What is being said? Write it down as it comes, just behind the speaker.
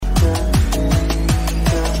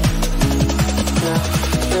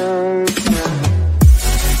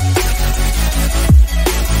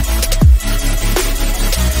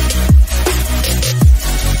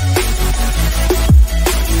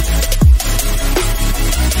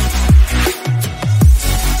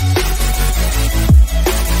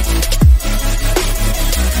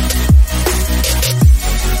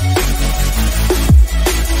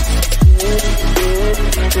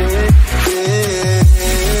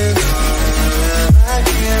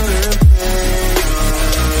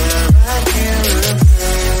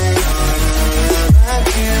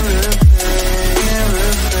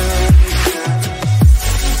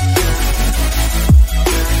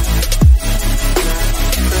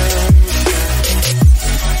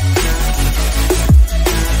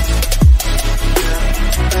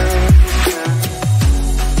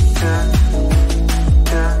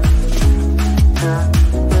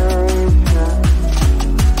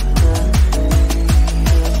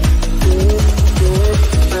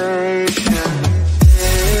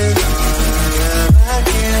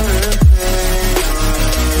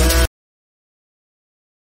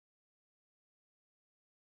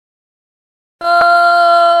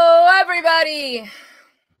everybody.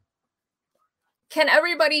 Can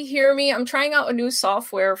everybody hear me? I'm trying out a new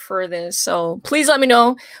software for this, so please let me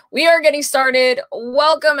know. We are getting started.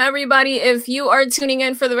 Welcome, everybody. If you are tuning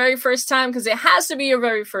in for the very first time, because it has to be your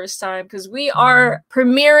very first time, because we are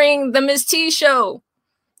premiering the Ms. T Show.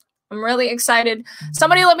 I'm really excited.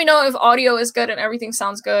 Somebody let me know if audio is good and everything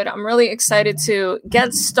sounds good. I'm really excited to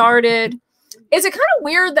get started. Is it kind of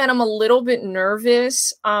weird that I'm a little bit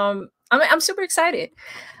nervous? I'm super excited.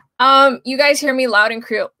 You guys hear me loud and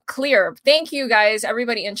clear. Thank you guys,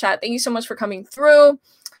 everybody in chat. Thank you so much for coming through.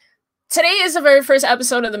 Today is the very first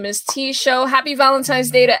episode of the Ms. T Show. Happy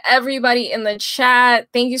Valentine's Day to everybody in the chat.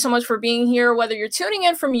 Thank you so much for being here, whether you're tuning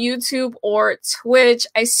in from YouTube or Twitch.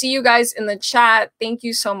 I see you guys in the chat. Thank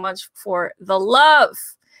you so much for the love.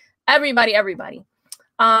 Everybody.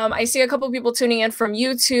 I see a couple people tuning in from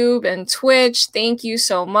YouTube and Twitch. Thank you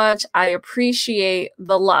so much. I appreciate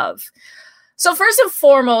the love. So first and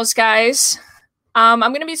foremost, guys, I'm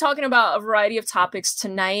going to be talking about a variety of topics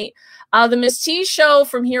tonight. The Ms. T Show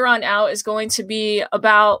from here on out is going to be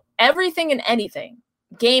about everything and anything.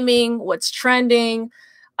 Gaming, what's trending,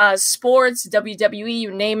 sports, WWE,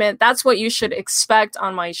 you name it. That's what you should expect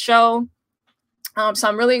on my show. So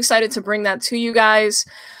I'm really excited to bring that to you guys.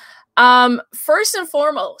 First and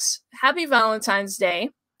foremost, happy Valentine's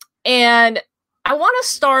Day. And I want to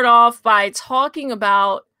start off by talking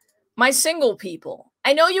about my single people.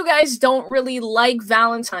 I know you guys don't really like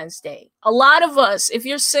Valentine's Day. A lot of us, if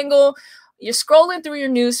you're single, you're scrolling through your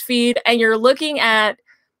news feed and you're looking at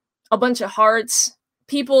a bunch of hearts,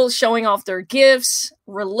 people showing off their gifts,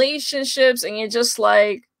 relationships, and you're just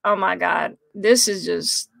like, oh my God, this is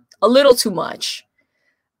just a little too much.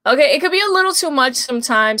 Okay, it could be a little too much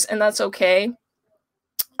sometimes, and that's okay.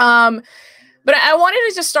 But I wanted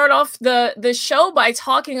to just start off the show by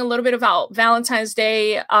talking a little bit about Valentine's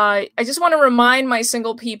Day. I just want to remind my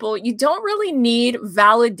single people, you don't really need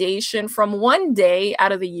validation from one day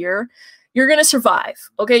out of the year. You're going to survive,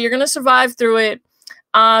 okay? You're going to survive through it.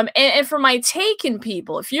 And for my taken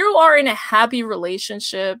people, if you are in a happy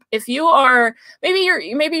relationship, if you are, maybe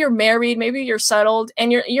you're married, maybe you're settled,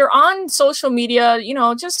 and you're on social media, you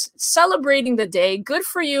know, just celebrating the day. Good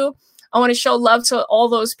for you. I want to show love to all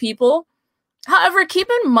those people. However, keep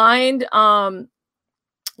in mind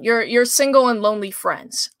your single and lonely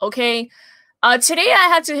friends, okay? Today I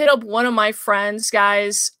had to hit up one of my friends,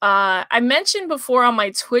 guys. I mentioned before on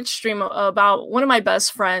my Twitch stream about one of my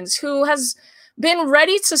best friends who has been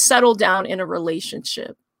ready to settle down in a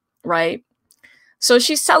relationship, right? So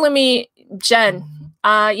she's telling me, Jen,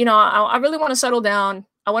 I really want to settle down.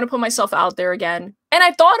 I want to put myself out there again. And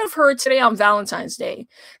I thought of her today on Valentine's Day.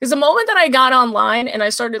 Because the moment that I got online and I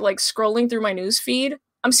started like scrolling through my news feed,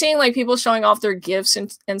 I'm seeing like people showing off their gifts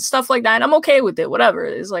and stuff like that. And I'm okay with it, whatever.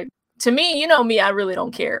 It's like, to me, you know me, I really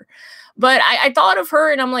don't care. But I thought of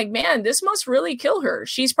her and I'm like, man, this must really kill her.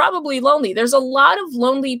 She's probably lonely. There's a lot of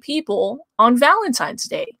lonely people on Valentine's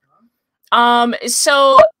Day.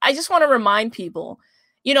 So I just want to remind people,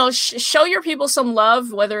 you know, show your people some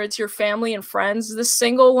love, whether it's your family and friends. The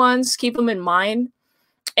single ones, keep them in mind.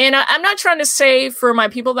 And I'm not trying to say for my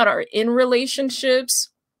people that are in relationships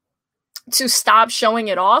to stop showing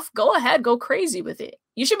it off. Go ahead, go crazy with it.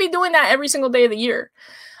 You should be doing that every single day of the year.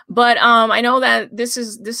 But I know that this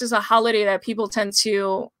is a holiday that people tend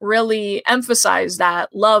to really emphasize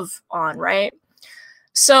that love on, right?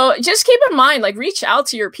 So just keep in mind, like, reach out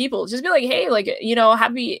to your people. Just be like, hey, like,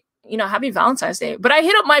 happy Valentine's Day. But I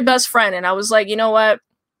hit up my best friend and I was like, you know what?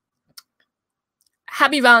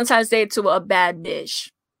 Happy Valentine's Day to a bad bitch.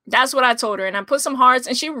 That's what I told her. And I put some hearts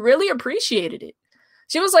and she really appreciated it.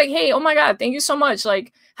 She was like, hey, oh my God, thank you so much.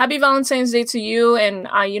 Like, happy Valentine's Day to you. And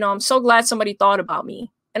I'm so glad somebody thought about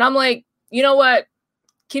me. And I'm like, you know what?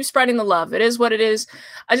 Keep spreading the love. It is what it is.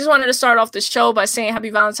 I just wanted to start off the show by saying happy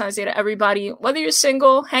Valentine's Day to everybody. Whether you're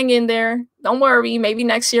single, hang in there. Don't worry. Maybe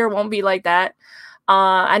next year won't be like that.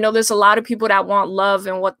 I know there's a lot of people that want love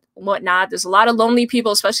and whatnot. There's a lot of lonely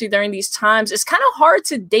people, especially during these times. It's kind of hard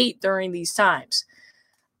to date during these times.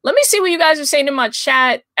 Let me see what you guys are saying in my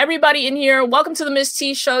chat. Everybody in here, welcome to the Ms.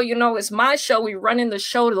 T Show. You know, it's my show. We run in the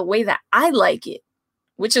show the way that I like it,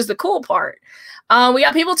 which is the cool part. We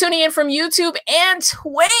got people tuning in from YouTube and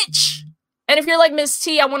Twitch. And if you're like Ms.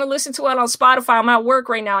 T, I want to listen to it on Spotify. I'm at work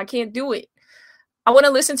right now. I can't do it. I want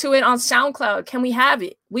to listen to it on SoundCloud. Can we have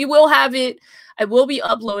it? We will have it. I will be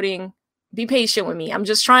uploading. Be patient with me. I'm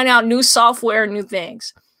just trying out new software, new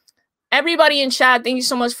things. Everybody in chat, thank you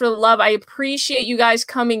so much for the love. I appreciate you guys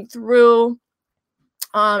coming through.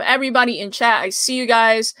 Everybody in chat, I see you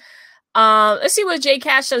guys. Let's see what Jay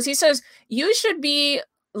Cash says. He says, you should be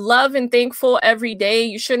love and thankful every day.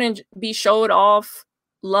 You shouldn't be showed off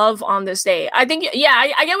love on this day. I think, yeah,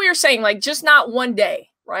 I get what you're saying. Like, just not one day,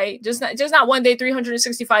 right? Just not one day,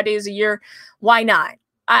 365 days a year. Why not?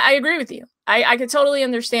 I agree with you. I could totally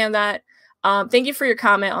understand that. Thank you for your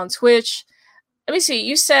comment on Twitch. Let me see.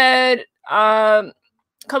 You said a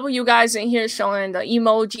couple of you guys in here showing the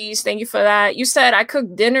emojis. Thank you for that. You said I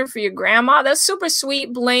cooked dinner for your grandma. That's super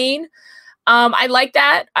sweet, Blaine. I like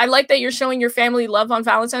that. I like that you're showing your family love on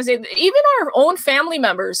Valentine's Day. Even our own family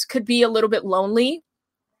members could be a little bit lonely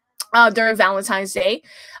during Valentine's Day.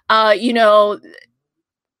 You know,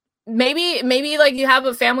 maybe like you have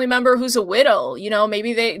a family member who's a widow. You know,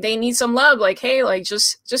 maybe they need some love. Like, hey, like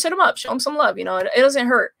just hit them up, show them some love. You know, it doesn't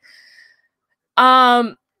hurt.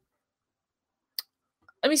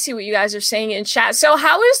 Let me see what you guys are saying in chat. So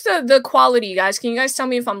how is the quality, guys? Can you guys tell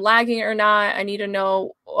me if I'm lagging or not? I need to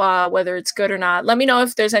know whether it's good or not. Let me know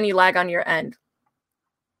if there's any lag on your end.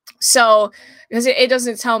 So, because it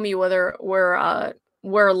doesn't tell me whether we're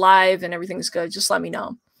live and everything's good. Just let me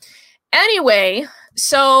know. Anyway,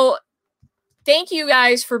 so thank you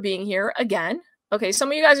guys for being here again. Okay, some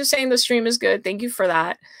of you guys are saying the stream is good. Thank you for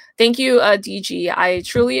that. Thank you, DG. I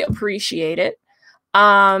truly appreciate it.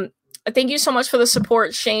 Thank you so much for the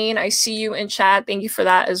support, Shane. I see you in chat. Thank you for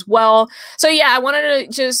that as well. So yeah, I wanted to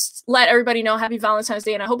just let everybody know happy Valentine's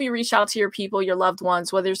Day. And I hope you reach out to your people, your loved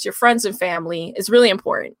ones, whether it's your friends and family. It's really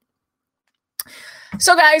important.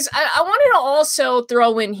 So guys, I wanted to also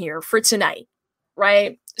throw in here for tonight,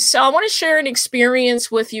 right? So I want to share an experience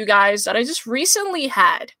with you guys that I just recently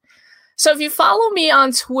had. So if you follow me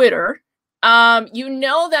on Twitter, you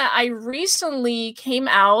know that I recently came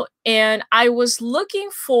out and I was looking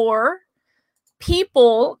for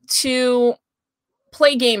people to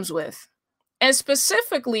play games with, and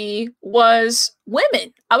specifically was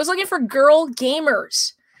women. I was looking for girl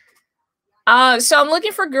gamers. So I'm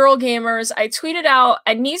looking for girl gamers. I tweeted out,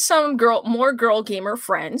 I need some more girl gamer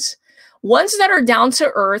friends, ones that are down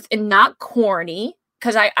to earth and not corny,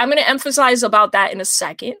 because I'm going to emphasize about that in a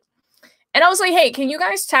second. And I was like, hey, can you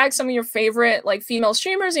guys tag some of your favorite like female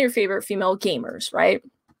streamers and your favorite female gamers, right?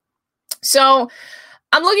 So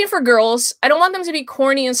I'm looking for girls. I don't want them to be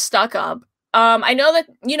corny and stuck up. I know that,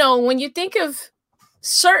 you know, when you think of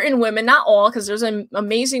certain women, not all, because there's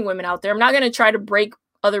amazing women out there. I'm not going to try to break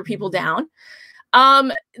other people down.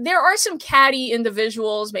 There are some catty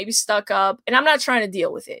individuals, maybe stuck up, and I'm not trying to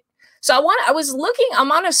deal with it. So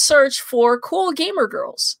I'm on a search for cool gamer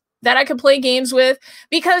girls that I could play games with,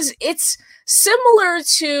 because it's similar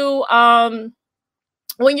to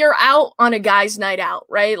when you're out on a guy's night out,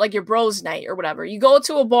 right? Like your bros night or whatever. You go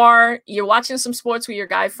to a bar, you're watching some sports with your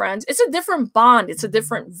guy friends. It's a different bond. It's a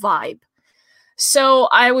different vibe. So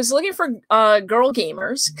I was looking for girl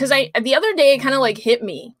gamers, because the other day it kind of like hit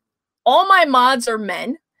me. All my mods are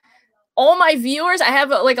men. All my viewers, I have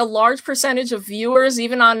like a large percentage of viewers,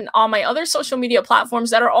 even on all my other social media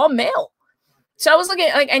platforms, that are all male. So I was looking,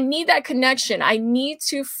 like, I need that connection. I need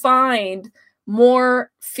to find more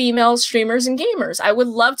female streamers and gamers. I would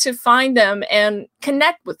love to find them and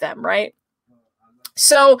connect with them, right?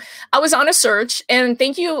 So I was on a search, and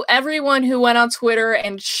thank you everyone who went on Twitter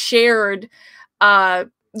and shared,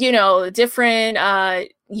 you know, different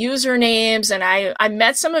usernames, and I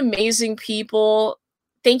met some amazing people.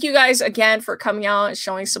 Thank you guys again for coming out and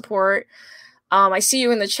showing support. I see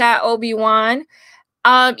you in the chat, Obi-Wan.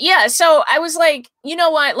 Yeah, so I was like, you know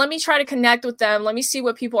what? Let me try to connect with them. Let me see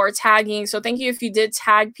what people are tagging. So thank you if you did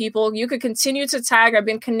tag people. You could continue to tag. I've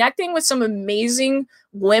been connecting with some amazing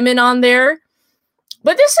women on there.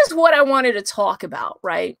 But this is what I wanted to talk about,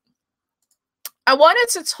 right? I wanted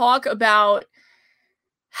to talk about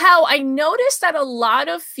how I noticed that a lot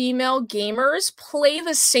of female gamers play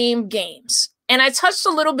the same games. And I touched a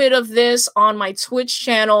little bit of this on my Twitch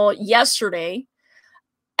channel yesterday.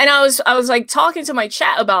 And I was like talking to my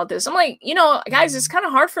chat about this. I'm like, you know, guys, it's kind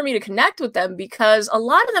of hard for me to connect with them because a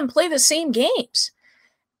lot of them play the same games.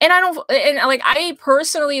 And I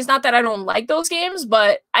personally, it's not that I don't like those games,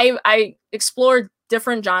 but I explore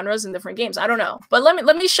different genres and different games. I don't know. But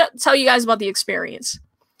let me tell you guys about the experience.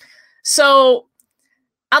 So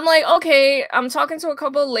I'm like, okay, I'm talking to a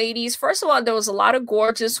couple of ladies. First of all, there was a lot of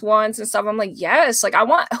gorgeous ones and stuff. I'm like, yes, like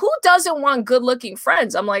who doesn't want good looking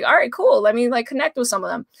friends? I'm like, all right, cool. Let me like connect with some of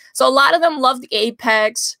them. So a lot of them loved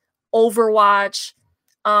Apex, Overwatch.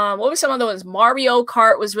 What were some of the ones? Mario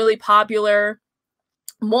Kart was really popular.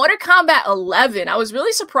 Mortal Kombat 11. I was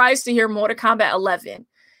really surprised to hear Mortal Kombat 11.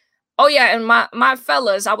 Oh yeah, and my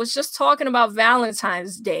fellas, I was just talking about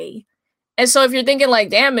Valentine's Day. And so if you're thinking like,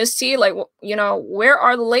 damn, Miss T, like, you know, where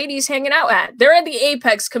are the ladies hanging out at? They're in the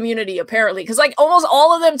Apex community, apparently. Because like almost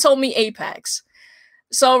all of them told me Apex.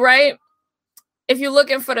 So, right. if you're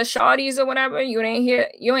looking for the shawties or whatever, you ain't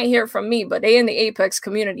hear from me, but they in the Apex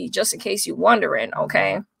community, just in case you're wondering,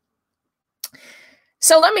 okay?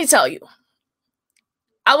 So let me tell you,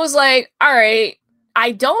 I was like, all right,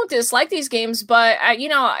 I don't dislike these games, but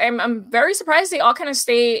I'm very surprised they all kind of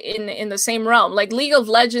stay in the same realm. Like League of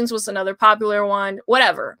Legends was another popular one,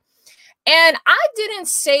 whatever. And I didn't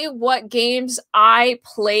say what games I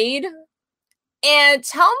played. And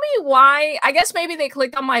tell me why. I guess maybe they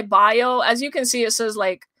clicked on my bio. As you can see, it says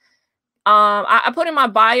like, I put in my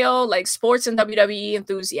bio like sports and WWE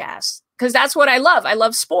enthusiast, because that's what I love. I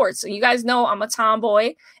love sports. And you guys know I'm a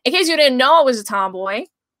tomboy. In case you didn't know I was a tomboy,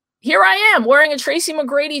 here I am wearing a Tracy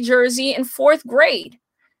McGrady jersey in 4th grade.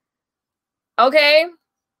 Okay.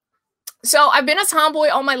 So I've been a tomboy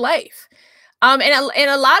all my life. And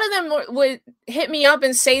a lot of them would hit me up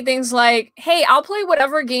and say things like, hey, I'll play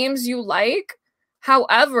whatever games you like.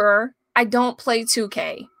 However, I don't play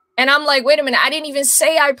 2K. And I'm like, wait a minute, I didn't even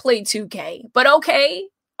say I played 2K, but okay.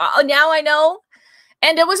 Now I know.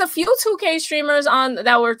 And there was a few 2K streamers on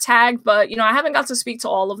that were tagged, but I haven't got to speak to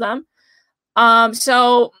all of them.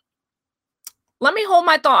 So let me hold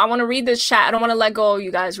my thought. I want to read this chat. I don't want to let go of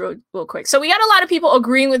you guys real quick. So we got a lot of people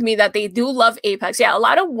agreeing with me that they do love Apex. Yeah, a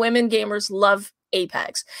lot of women gamers love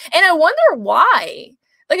Apex. And I wonder why.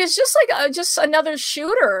 Like, it's just like just another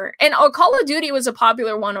shooter. And Call of Duty was a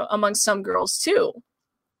popular one among some girls too.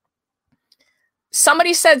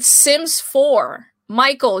 Somebody said Sims 4.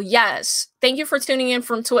 Michael, yes. Thank you for tuning in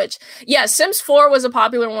from Twitch. Yeah, Sims 4 was a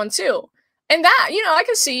popular one too. And that, I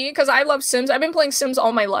can see, because I love Sims. I've been playing Sims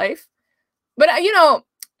all my life. But,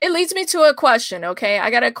 it leads me to a question, okay? I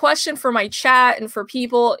got a question for my chat and for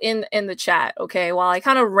people in the chat, okay? While I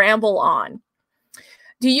kind of ramble on.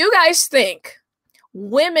 Do you guys think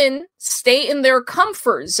women stay in their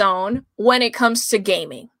comfort zone when it comes to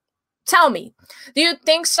gaming? Tell me. Do you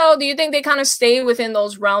think so? Do you think they kind of stay within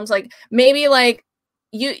those realms? Like, maybe like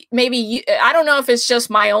you, I don't know if it's just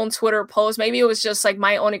my own Twitter post. Maybe it was just like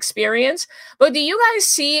my own experience. But do you guys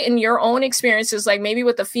see in your own experiences, like maybe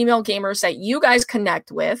with the female gamers that you guys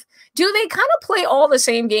connect with, do they kind of play all the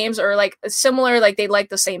same games or like similar, like they like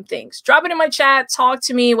the same things? Drop it in my chat. Talk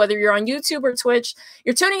to me, whether you're on YouTube or Twitch.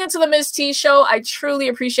 You're tuning into the Ms. T show. I truly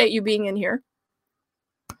appreciate you being in here.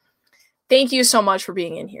 Thank you so much for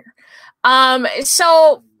being in here.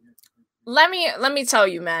 So let me tell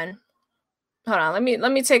you, man. Hold on,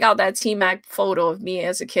 let me take out that T-Mac photo of me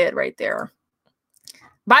as a kid right there.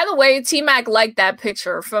 By the way, T-Mac liked that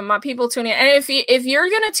picture from my people tuning in. And if you're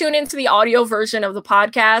gonna tune into the audio version of the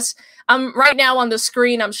podcast, right now on the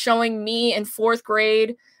screen, I'm showing me in 4th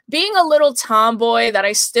grade being a little tomboy that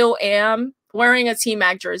I still am, wearing a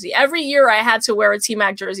T-Mac jersey. Every year I had to wear a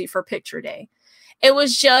T-Mac jersey for picture day. It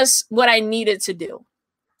was just what I needed to do,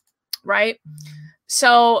 right?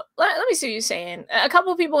 So let me see what you're saying. A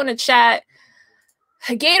couple of people in the chat.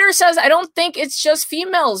 Gator says, I don't think it's just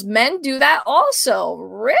females. Men do that also.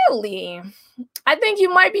 Really? I think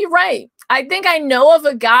you might be right. I think I know of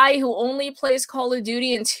a guy who only plays Call of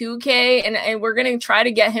Duty and 2K, and we're going to try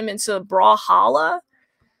to get him into Brawlhalla.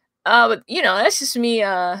 But, that's just me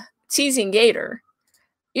teasing Gator.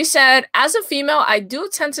 You said, as a female, I do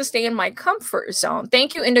tend to stay in my comfort zone.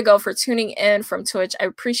 Thank you, Indigo, for tuning in from Twitch. I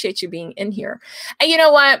appreciate you being in here. And you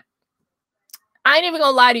know what? I ain't even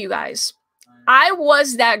going to lie to you guys. I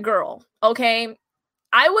was that girl, okay?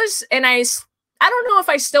 I was, and I don't know if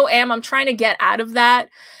I still am. I'm trying to get out of that.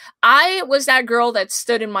 I was that girl that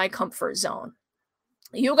stood in my comfort zone.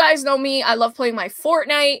 You guys know me. I love playing my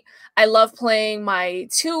Fortnite. I love playing my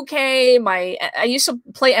 2K. I used to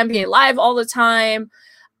play NBA Live all the time.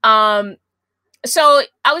 So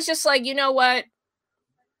I was just like, you know what?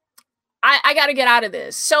 I got to get out of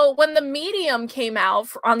this. So when the Medium came out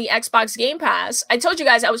on the Xbox Game Pass, I told you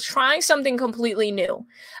guys I was trying something completely new.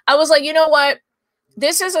 I was like, you know what?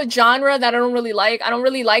 This is a genre that I don't really like. I don't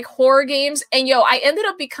really like horror games. And I ended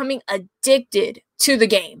up becoming addicted to the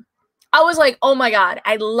game. I was like, oh my God,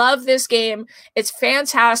 I love this game. It's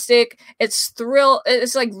fantastic. It's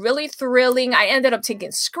like really thrilling. I ended up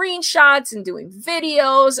taking screenshots and doing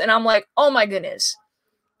videos. And I'm like, oh my goodness.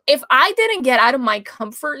 If I didn't get out of my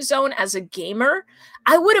comfort zone as a gamer,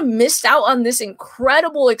 I would have missed out on this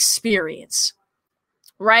incredible experience,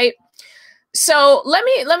 right? So let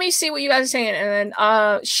me see what you guys are saying. And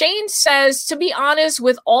then Shane says, to be honest,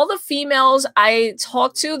 with all the females I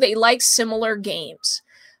talk to, they like similar games.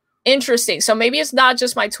 Interesting. So maybe it's not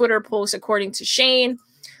just my Twitter post, according to Shane.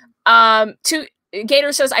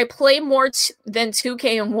 Gator says, I play more than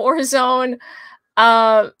 2K and Warzone.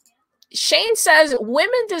 Shane says,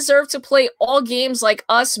 women deserve to play all games like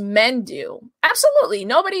us men do. Absolutely.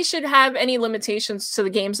 Nobody should have any limitations to the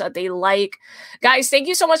games that they like. Guys, thank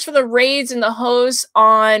you so much for the raids and the hosts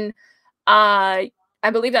on, I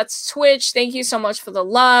believe that's Twitch. Thank you so much for the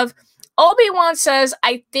love. Obi-Wan says,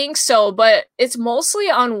 I think so, but it's mostly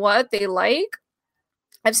on what they like.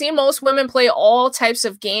 I've seen most women play all types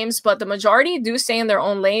of games, but the majority do stay in their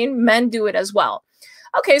own lane. Men do it as well.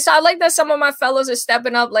 Okay, so I like that some of my fellows are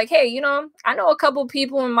stepping up. Like, hey, you know, I know a couple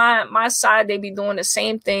people in my side, they be doing the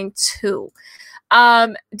same thing too.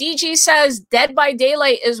 DG says Dead by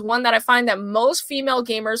Daylight is one that I find that most female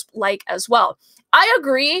gamers like as well. I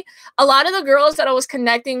agree. A lot of the girls that I was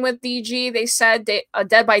connecting with, DG, they said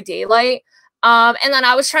Dead by Daylight. And then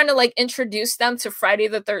I was trying to like introduce them to Friday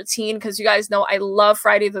the 13th because you guys know I love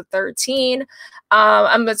Friday the 13th.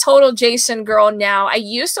 I'm a total Jason girl now. I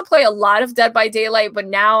used to play a lot of Dead by Daylight, but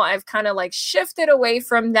now I've kind of like shifted away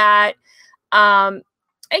from that. And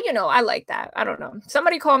you know, I like that. I don't know.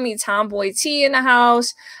 Somebody called me Tomboy T in the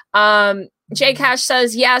house. J Cash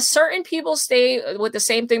says, yeah, certain people stay with the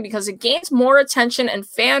same thing because it gains more attention and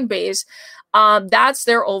fan base. That's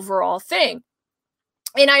their overall thing.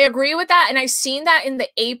 And I agree with that. And I've seen that in the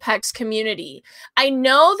Apex community. I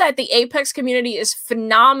know that the Apex community is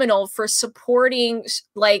phenomenal for supporting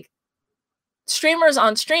like streamers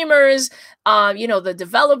on streamers, you know, the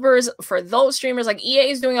developers for those streamers. Like EA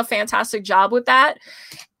is doing a fantastic job with that.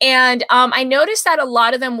 And I noticed that a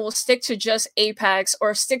lot of them will stick to just Apex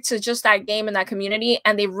or stick to just that game and that community.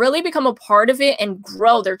 And they really become a part of it and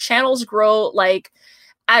grow. Their channels grow like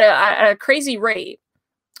at a crazy rate.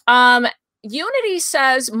 Unity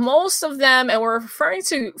says most of them, and we're referring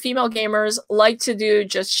to female gamers, like to do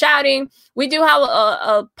just chatting. We do have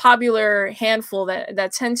a popular handful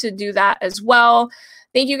that tend to do that as well.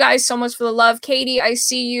 Thank you guys so much for the love. Katie, I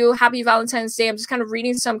see you. Happy Valentine's Day. I'm just kind of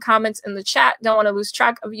reading some comments in the chat. Don't want to lose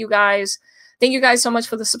track of you guys. Thank you guys so much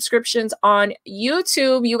for the subscriptions on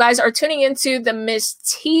YouTube. You guys are tuning into the Miss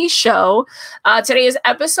T Show. Today is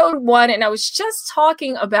episode 1, and I was just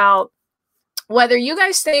talking about whether you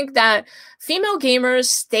guys think that female gamers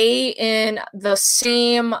stay in the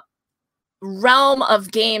same realm of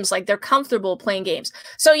games, like they're comfortable playing games.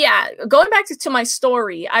 So yeah, going back to my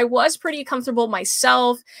story, I was pretty comfortable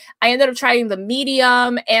myself. I ended up trying the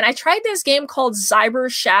medium, and I tried this game called Cyber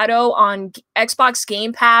Shadow on Xbox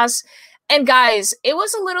Game Pass. And guys, it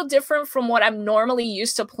was a little different from what I'm normally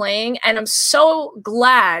used to playing. And I'm so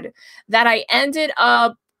glad that I ended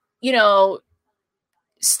up, you know,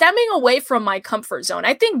 stemming away from my comfort zone.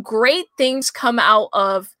 I think great things come out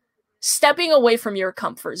of stepping away from your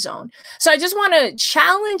comfort zone. So I just want to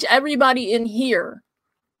challenge everybody in here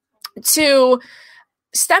to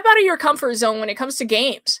step out of your comfort zone when it comes to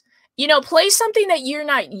games. You know, play something that you're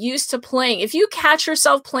not used to playing. If you catch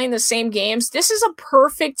yourself playing the same games, this is a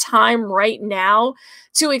perfect time right now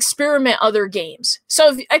to experiment other games.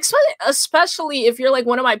 So especially if you're like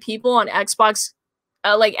one of my people on Xbox,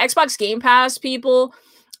 like Xbox Game Pass people,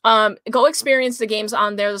 go experience the games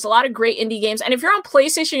on there. There's a lot of great indie games. And if you're on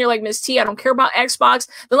PlayStation, you're like, Miss T, I don't care about Xbox.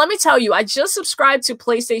 Then let me tell you, I just subscribed to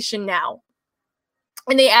PlayStation Now.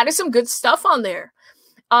 And they added some good stuff on there.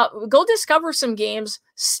 Go discover some games.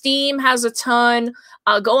 Steam has a ton.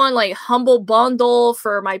 Go on like Humble Bundle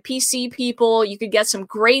for my PC people. You could get some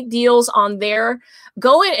great deals on there.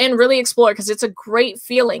 Go in and really explore because it's a great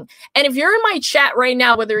feeling. And if you're in my chat right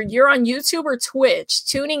now, whether you're on YouTube or Twitch,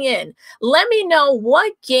 tuning in, let me know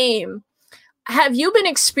what game have you been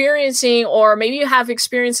experiencing, or maybe you have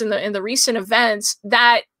experienced in the recent events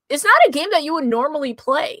that is not a game that you would normally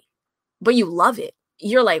play, but you love it.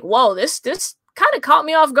 You're like, whoa, this kind of caught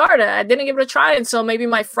me off guard. I didn't give it a try until maybe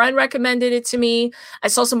my friend recommended it to me. I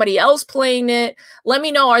saw somebody else playing it. Let me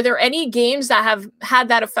know, are there any games that have had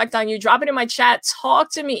that effect on you? Drop it in my chat. Talk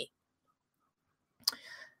to me.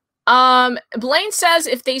 Blaine says,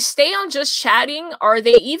 if they stay on just chatting, are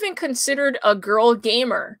they even considered a girl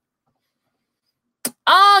gamer?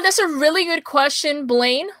 Oh, that's a really good question,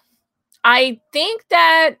 Blaine. I think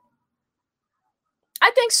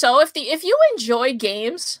so. If you enjoy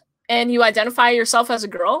games and you identify yourself as a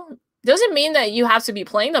girl, doesn't mean that you have to be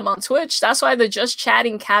playing them on Twitch. That's why the just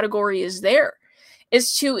chatting category is there,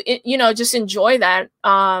 is to, you know, just enjoy that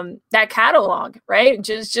that catalog, right?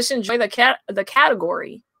 Just enjoy the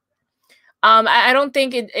category. I don't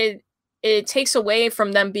think it takes away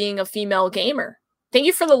from them being a female gamer. Thank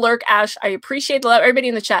you for the lurk, Ash. I appreciate the love. Everybody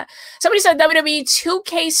in the chat. Somebody said WWE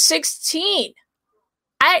 2K16.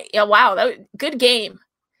 Wow, good game.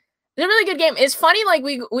 It's a really good game. It's funny, like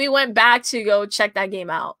we went back to go check that game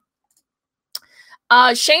out.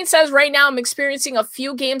 Shane says, right now I'm experiencing a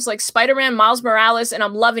few games like Spider-Man, Miles Morales, and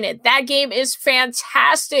I'm loving it. That game is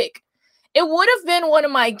fantastic. It would have been one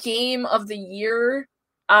of my game of the year,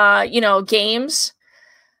 games.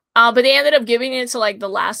 But they ended up giving it to like The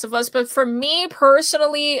Last of Us. But for me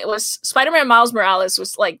personally, it was Spider-Man Miles Morales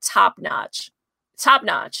was like top notch. Top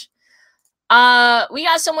notch. We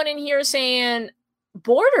got someone in here saying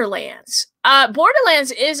Borderlands.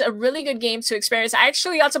 Borderlands is a really good game to experience. I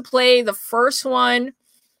actually got to play the first one.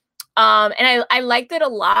 And I liked it a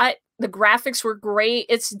lot. The graphics were great.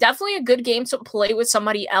 It's definitely a good game to play with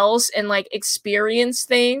somebody else and like experience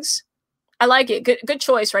things. I like it. Good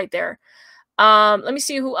choice right there. Let me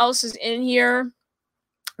see who else is in here.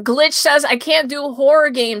 Glitch says, I can't do horror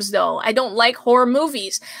games though. I don't like horror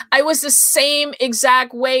movies. I was the same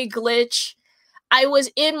exact way, Glitch. I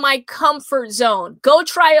was in my comfort zone. Go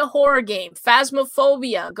try a horror game.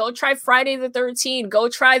 Phasmophobia. Go try Friday the 13th. Go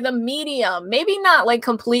try The Medium. Maybe not like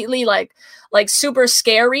completely like super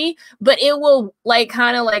scary, but it will like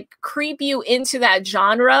kind of like creep you into that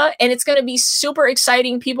genre, and it's going to be super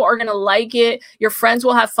exciting. People are going to like it. Your friends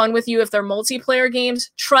will have fun with you if they're multiplayer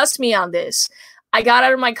games. Trust me on this. I got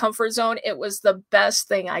out of my comfort zone. It was the best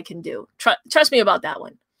thing I can do. Trust me about that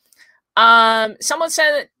one. Someone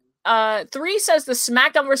said 3 says the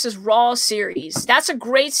SmackDown versus Raw series. That's a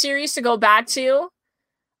great series to go back to.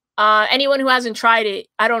 Anyone who hasn't tried it,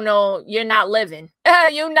 I don't know, you're not living.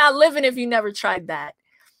 You're not living if you never tried that.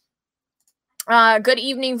 Good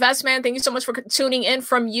evening, Vestman. Thank you so much for tuning in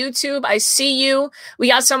from YouTube. I see you. We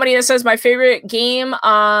got somebody that says my favorite game,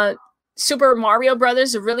 Super Mario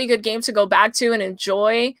Brothers, a really good game to go back to and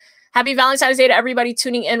enjoy. Happy Valentine's Day to everybody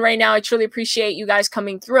tuning in right now. I truly appreciate you guys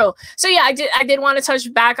coming through. So yeah, I did want to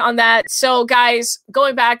touch back on that. So guys,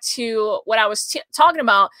 going back to what I was talking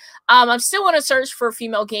about, I'm still on a search for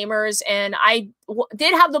female gamers, and I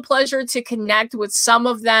did have the pleasure to connect with some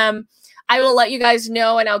of them. I will let you guys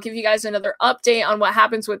know, and I'll give you guys another update on what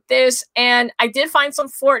happens with this. And I did find some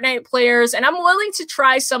Fortnite players, and I'm willing to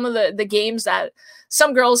try some of the games that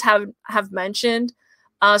some girls have mentioned.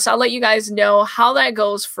 So I'll let you guys know how that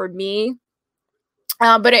goes for me.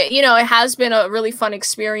 But it has been a really fun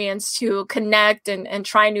experience to connect and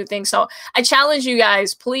try new things. So I challenge you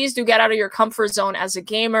guys, please do get out of your comfort zone as a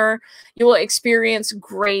gamer. You will experience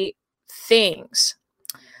great things.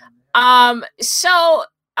 So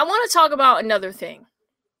I want to talk about another thing.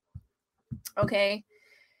 Okay.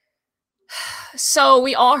 So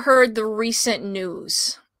we all heard the recent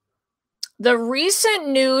news. The recent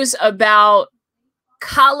news about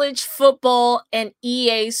college football and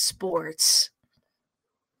EA Sports.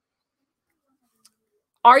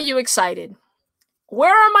 Are you excited?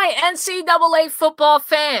 Where are my NCAA football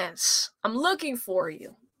fans? I'm looking for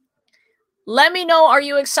you. Let me know, are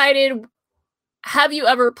you excited? Have you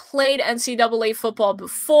ever played NCAA football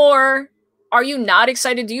before? Are you not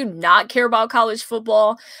excited? Do you not care about college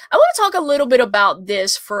football? I want to talk a little bit about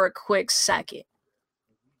this for a quick second.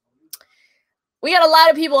 We got a lot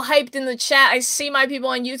of people hyped in the chat. I see my people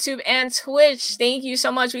on YouTube and Twitch. Thank you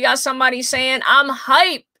so much. We got somebody saying, I'm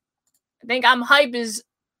hype. I think I'm hype is...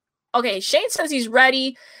 Okay, Shane says he's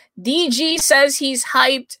ready. DG says he's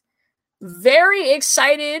hyped. Very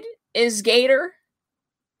excited is Gator.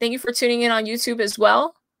 Thank you for tuning in on YouTube as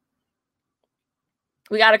well.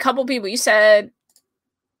 We got a couple people. You said,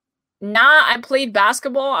 nah, I played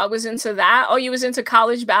basketball. I was into that. Oh, you was into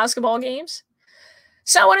college basketball games?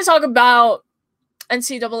 So I want to talk about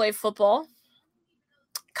NCAA football,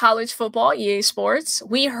 college football, EA Sports.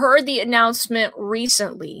 We heard the announcement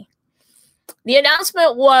recently. The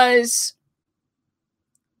announcement was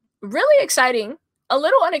really exciting, a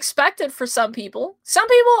little unexpected for some people. Some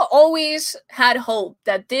people always had hope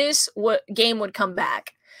that this game would come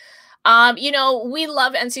back. We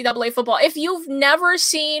love NCAA football. If you've never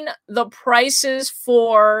seen the prices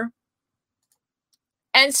for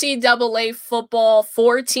NCAA football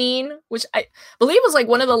 14, which I believe was like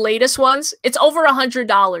one of the latest ones, it's over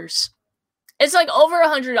 $100. It's like over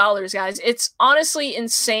 $100, guys. It's honestly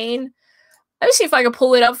insane. Let me see if I can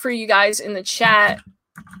pull it up for you guys in the chat.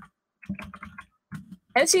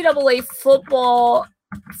 NCAA football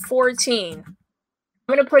 14. I'm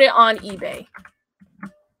going to put it on eBay.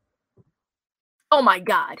 Oh my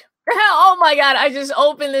God. Oh my God. I just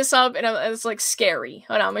opened this up and it's like scary.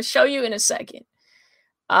 Hold on. I'm going to show you in a second.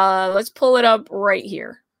 Let's pull it up right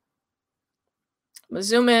here. I'm going to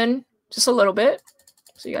zoom in just a little bit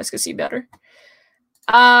so you guys can see better.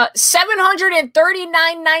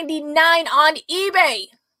 $739.99 on eBay.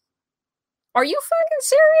 Are you fucking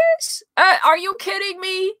serious? Are you kidding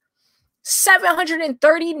me?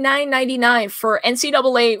 $739.99 for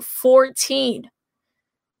NCAA 14.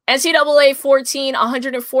 NCAA 14,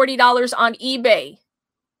 $140 on eBay.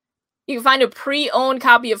 You can find a pre-owned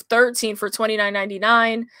copy of 13 for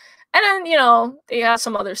 $29.99. And then, you know, they got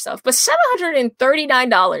some other stuff. But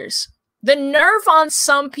 $739. The nerve on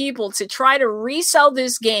some people to try to resell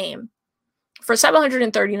this game for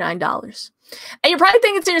 $739. And you're probably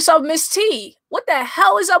thinking to yourself, Miss T, what the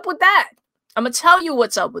hell is up with that? I'm going to tell you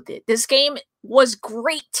what's up with it. This game was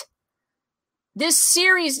great. This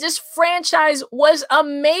series, this franchise was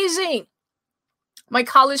amazing. My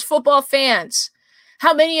college football fans,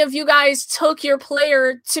 how many of you guys took your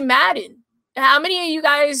player to Madden? How many of you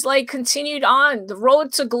guys like continued on the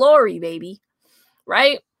road to glory, baby?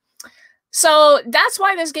 Right? So that's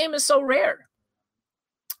why this game is so rare.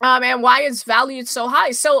 And why it's valued so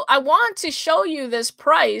high. So I want to show you this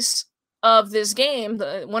price of this game,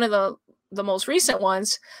 one of the most recent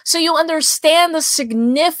ones, so you understand the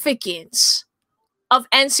significance of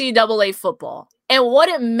NCAA football and what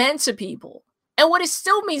it meant to people and what it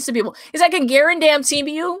still means to people. Is I can guarantee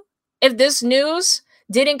you, if this news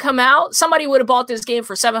didn't come out, somebody would have bought this game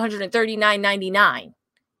for $739.99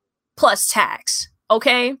 plus tax.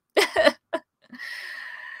 Okay?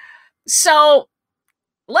 So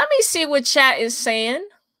let me see what chat is saying.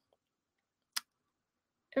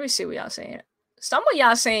 Let me see what y'all saying. Some of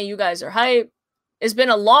y'all saying you guys are hype. It's been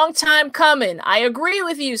a long time coming. I agree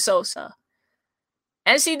with you, Sosa.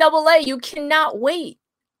 NCAA, you cannot wait.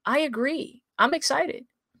 I agree. I'm excited.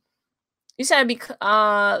 You said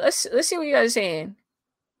let's see what you guys are saying.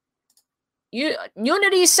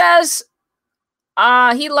 Unity says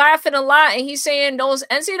he laughing a lot and he's saying those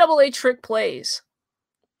NCAA trick plays.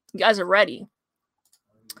 You guys are ready.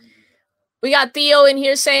 We got Theo in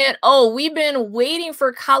here saying, oh, we've been waiting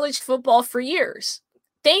for college football for years.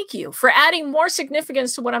 Thank you for adding more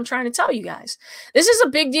significance to what I'm trying to tell you guys. This is a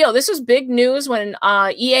big deal. This was big news when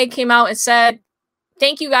EA came out and said,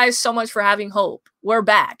 thank you guys so much for having hope. We're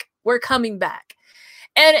back. We're coming back.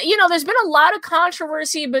 And, you know, there's been a lot of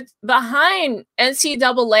controversy behind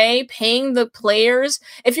NCAA paying the players.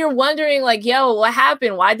 If you're wondering, like, yo, what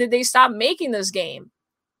happened? Why did they stop making this game?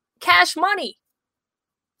 Cash money.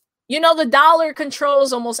 You know, the dollar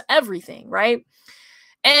controls almost everything, right?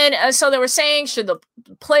 And so they were saying, should the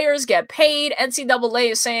players get paid?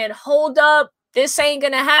 NCAA is saying, hold up, this ain't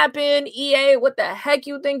going to happen. EA, what the heck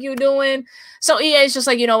you think you're doing? So EA is just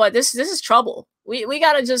like, you know what, this is trouble. We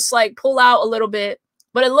got to just like pull out a little bit.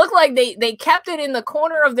 But it looked like they kept it in the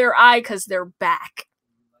corner of their eye because they're back.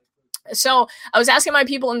 So I was asking my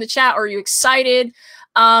people in the chat, are you excited?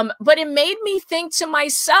 But it made me think to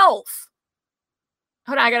myself,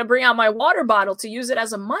 hold on, I got to bring out my water bottle to use it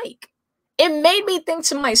as a mic. It made me think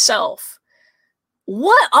to myself,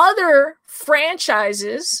 what other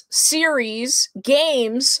franchises, series,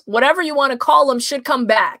 games, whatever you want to call them, should come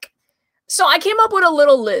back? So I came up with a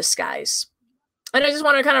little list, guys. And I just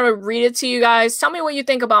want to kind of read it to you guys. Tell me what you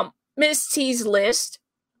think about Miss T's list.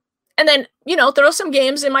 And then, you know, throw some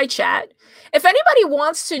games in my chat. If anybody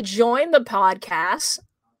wants to join the podcast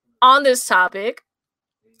on this topic,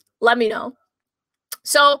 let me know.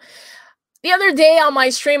 So the other day on my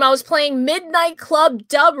stream, I was playing Midnight Club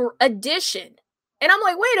Dub Edition. And I'm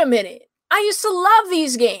like, wait a minute. I used to love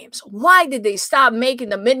these games. Why did they stop making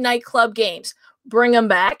the Midnight Club games? Bring them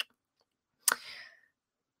back.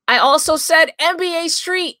 I also said NBA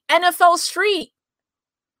Street, NFL Street.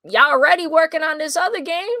 Y'all already working on this other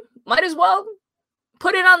game? Might as well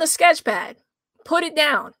put it on the sketch pad. Put it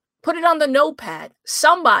down. Put it on the notepad.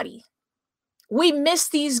 Somebody. We miss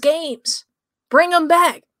these games. Bring them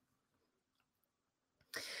back.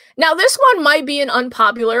 Now, this one might be an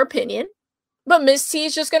unpopular opinion, but Miss T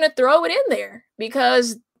is just going to throw it in there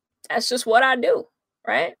because that's just what I do,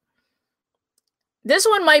 right? This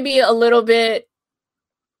one might be a little bit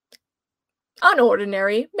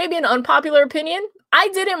unordinary, maybe an unpopular opinion. I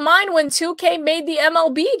didn't mind when 2K made the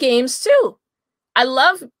MLB games too. I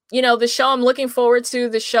love, you know, the show. I'm looking forward to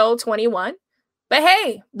the show 21. But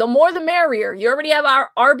hey, the more the merrier. You already have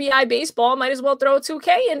our RBI baseball. Might as well throw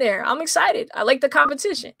 2K in there. I'm excited. I like the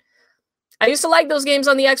competition. I used to like those games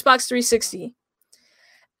on the Xbox 360.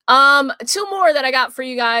 Two more that I got for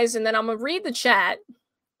you guys, and then I'm going to read the chat.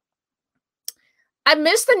 I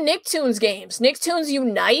miss the Nicktoons games. Nicktoons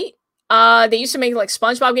Unite. They used to make like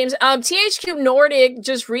SpongeBob games. THQ Nordic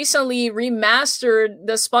just recently remastered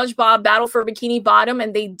the SpongeBob Battle for Bikini Bottom,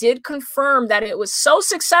 and they did confirm that it was so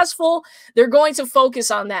successful, they're going to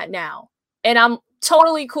focus on that now. And I'm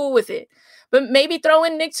totally cool with it. But maybe throw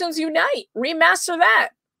in Nicktoons Unite, remaster that.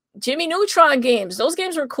 Jimmy Neutron games, those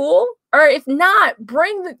games were cool. Or if not,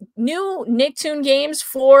 bring the new Nicktoon games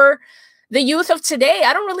for the youth of today.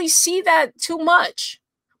 I don't really see that too much.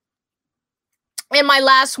 And my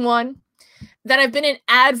last one that I've been an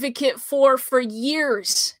advocate for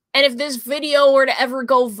years. And if this video were to ever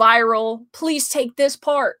go viral, please take this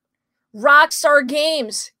part. Rockstar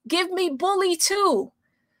Games, give me Bully too.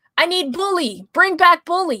 I need Bully. Bring back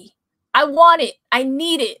Bully. I want it. I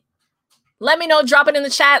need it. Let me know. Drop it in the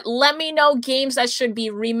chat. Let me know games that should be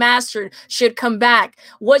remastered, should come back.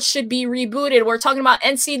 What should be rebooted? We're talking about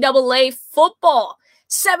NCAA football.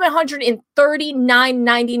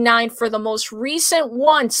 $739.99 for the most recent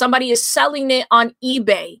one. Somebody is selling it on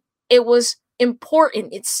eBay. It was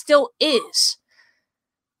important. It still is.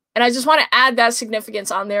 And I just want to add that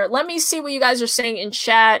significance on there. Let me see what you guys are saying in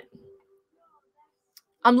chat.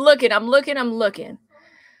 I'm looking.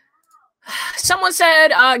 Someone said,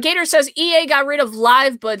 Gator says EA got rid of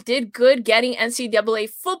Live, but did good getting NCAA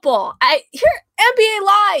football. NBA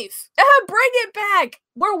Live. Bring it back.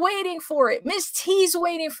 We're waiting for it. Miss T's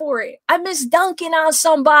waiting for it. I miss dunking on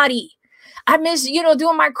somebody. I miss,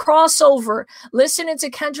 doing my crossover, listening to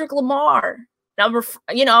Kendrick Lamar.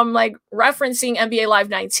 I'm like referencing NBA Live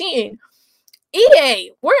 19.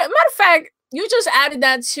 EA, matter of fact, you just added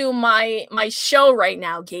that to my show right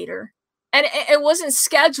now, Gator. And it wasn't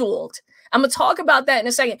scheduled. I'm going to talk about that in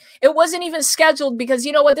a second. It wasn't even scheduled because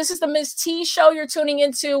you know what? This is the Miss T show you're tuning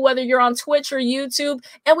into, whether you're on Twitch or YouTube,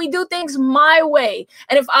 and we do things my way.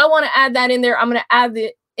 And if I want to add that in there, I'm going to add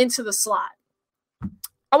it into the slot.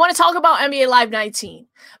 I want to talk about NBA Live 19.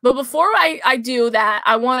 But before I do that,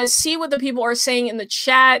 I want to see what the people are saying in the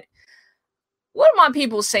chat. What are my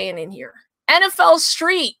people saying in here? NFL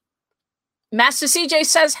Street. Master CJ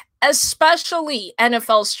says, especially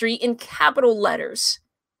NFL Street in capital letters.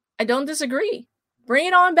 I don't disagree. Bring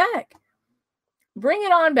it on back. Bring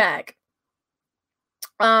it on back.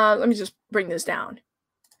 Let me just bring this down.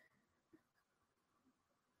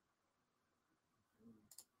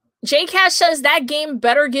 J Cash says that game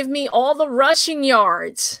better give me all the rushing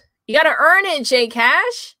yards. You got to earn it, J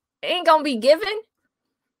Cash. It ain't going to be given.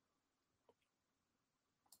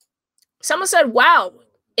 Someone said, wow,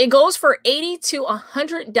 it goes for $80 to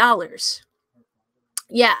 $100.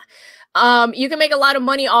 Yeah. You can make a lot of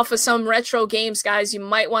money off of some retro games, guys. You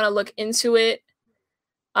might want to look into it.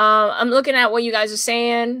 I'm looking at what you guys are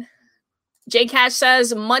saying. J Cash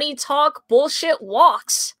says, money talk, bullshit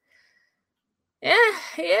walks. Yeah,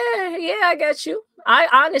 I got you. I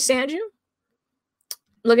understand you.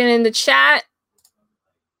 Looking in the chat.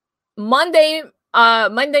 Monday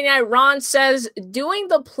Night Ron says, doing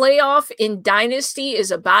the playoff in Dynasty is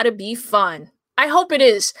about to be fun. I hope it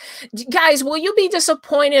is. Guys, will you be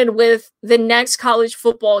disappointed with the next college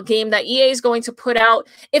football game that EA is going to put out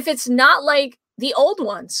if it's not like the old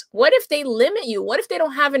ones? What if they limit you? What if they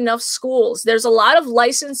don't have enough schools? There's a lot of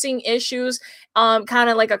licensing issues, kind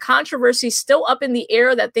of like a controversy still up in the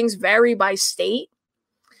air that things vary by state.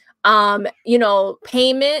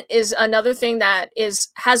 Payment is another thing that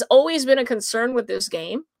has always been a concern with this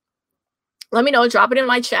game. Let me know. Drop it in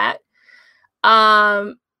my chat.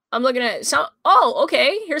 I'm looking at some. Oh,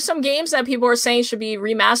 okay. Here's some games that people are saying should be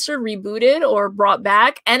remastered, rebooted, or brought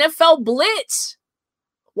back. NFL Blitz.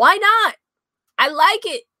 Why not? I like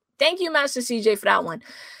it. Thank you, Master CJ, for that one.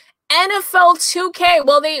 NFL 2K.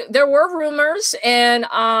 Well, there were rumors, and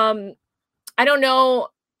I don't know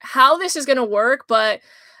how this is going to work, but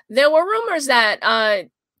there were rumors that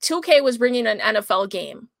 2K was bringing an NFL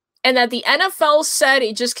game, and that the NFL said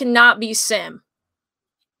it just cannot be sim.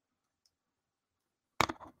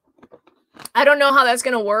 I don't know how that's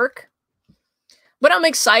going to work, but I'm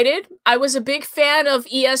excited. I was a big fan of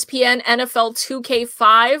ESPN NFL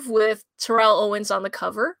 2K5 with Terrell Owens on the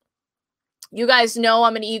cover. You guys know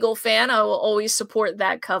I'm an Eagle fan. I will always support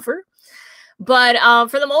that cover. But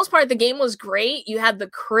for the most part, the game was great. You had the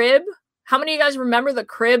crib. How many of you guys remember the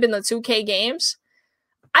crib in the 2K games?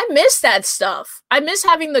 I miss that stuff. I miss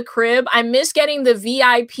having the crib. I miss getting the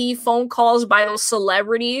VIP phone calls by those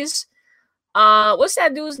celebrities. What's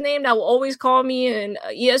that dude's name that will always call me in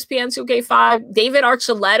ESPN 2K5? David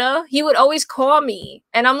Archuleta. He would always call me.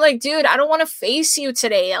 And I'm like, dude, I don't want to face you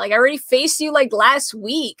today. Like, I already faced you like last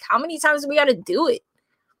week. How many times do we got to do it?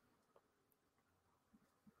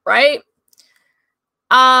 Right?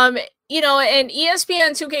 And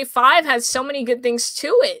ESPN 2K5 has so many good things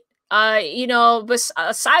to it. But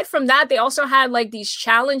aside from that, they also had like these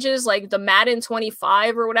challenges, like the Madden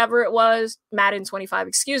 25 or whatever it was. Madden 25,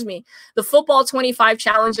 excuse me. The football 25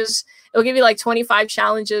 challenges. It'll give you like 25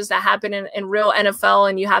 challenges that happen in real NFL,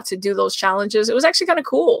 and you have to do those challenges. It was actually kind of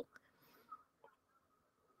cool.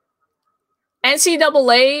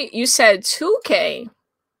 NCAA, you said 2K.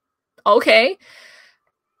 Okay.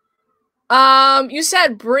 You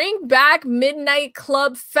said bring back Midnight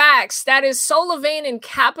Club facts. That is Sullivan in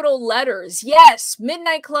capital letters. Yes,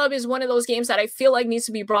 Midnight Club is one of those games that I feel like needs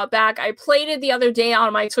to be brought back. I played it the other day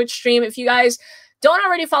on my Twitch stream. If you guys Don't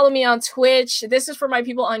already follow me on Twitch. This is for my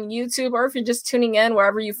people on YouTube, or if you're just tuning in,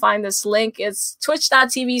 wherever you find this link, it's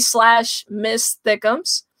twitch.tv/Miss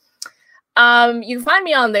Thickums. You can find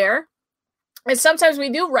me on there. And sometimes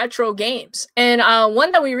we do retro games. And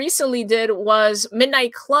one that we recently did was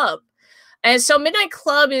Midnight Club. And so Midnight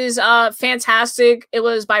Club is fantastic. It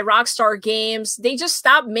was by Rockstar Games. They just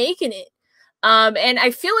stopped making it. And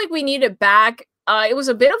I feel like we need it back. It was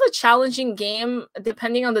a bit of a challenging game,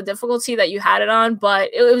 depending on the difficulty that you had it on, but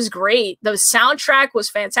it was great. The soundtrack was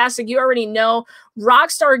fantastic. You already know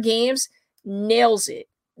Rockstar Games nails it.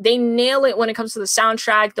 They nail it when it comes to the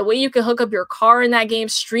soundtrack. The way you can hook up your car in that game,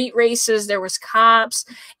 street races, there was cops.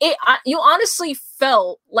 You honestly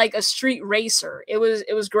felt like a street racer. It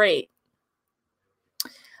was great.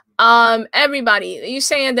 Everybody, you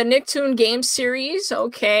saying the Nicktoon game series?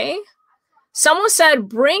 Okay. Someone said,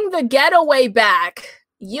 bring the getaway back.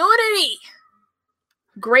 Unity.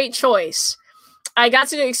 Great choice. I got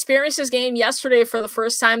to experience this game yesterday for the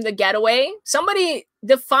first time, the getaway. Somebody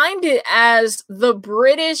defined it as the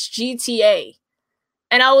British GTA.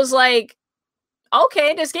 And I was like,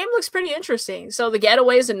 okay, this game looks pretty interesting. So the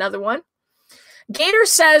getaway is another one. Gator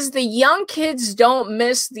says the young kids don't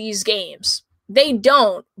miss these games. They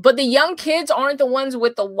don't. But the young kids aren't the ones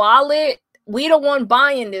with the wallet. We the one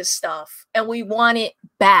buying this stuff. And we want it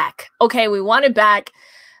back. Okay, we want it back.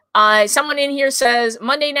 Someone in here says,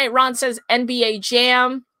 Monday Night Ron says NBA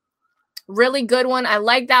Jam. Really good one. I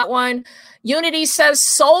like that one. Unity says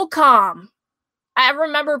Soulcom. I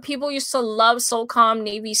remember people used to love Soulcom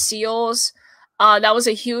Navy SEALs. That was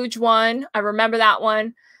a huge one. I remember that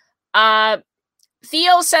one.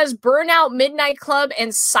 Theo says Burnout Midnight Club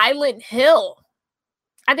and Silent Hill.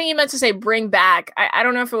 I think he meant to say bring back. I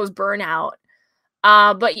don't know if it was Burnout.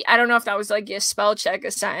 But I don't know if that was like your spell check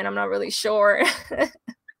or something. I'm not really sure.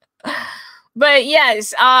 But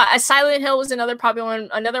yes, a Silent Hill was another popular one,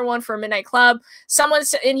 another one for Midnight Club. Someone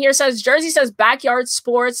in here says, Jersey says Backyard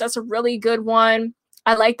Sports. That's a really good one.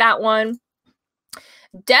 I like that one.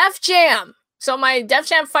 Def Jam. So my Def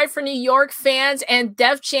Jam Fight for New York fans and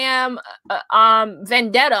Def Jam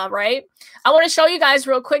Vendetta, right? I want to show you guys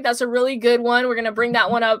real quick. That's a really good one. We're going to bring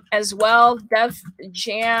that one up as well. Def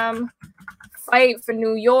Jam Fight for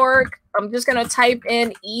New York. I'm just going to type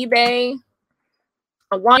in eBay.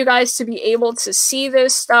 I want you guys to be able to see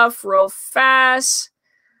this stuff real fast.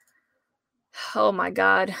 Oh my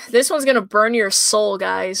God. This one's going to burn your soul,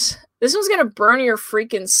 guys. This one's going to burn your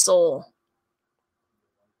freaking soul.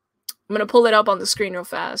 I'm going to pull it up on the screen real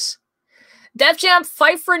fast. Def Jam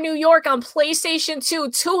Fight for New York on PlayStation 2,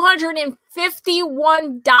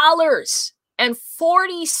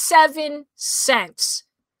 $251.47.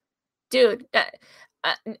 Dude,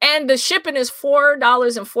 and the shipping is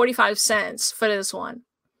 $4.45 for this one.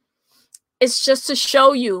 It's just to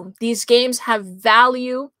show you these games have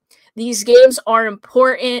value. These games are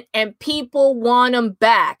important and people want them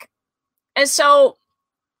back. And so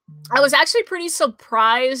I was actually pretty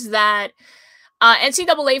surprised that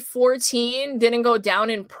NCAA 14 didn't go down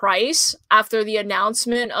in price after the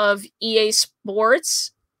announcement of EA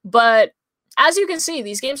Sports. But as you can see,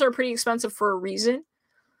 these games are pretty expensive for a reason.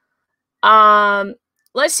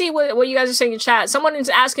 Let's see what you guys are saying in chat. Someone is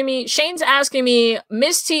asking me, Shane's asking me,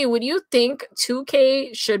 Miss T, would you think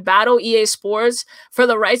 2K should battle EA Sports for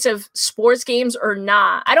the rights of sports games or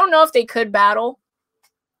not? I don't know if they could battle.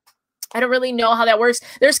 I don't really know how that works.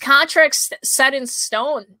 There's contracts set in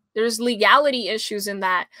stone. There's legality issues in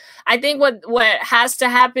that. I think what has to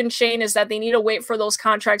happen, Shane, is that they need to wait for those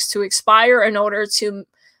contracts to expire in order to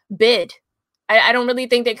bid. I don't really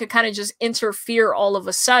think they could kind of just interfere all of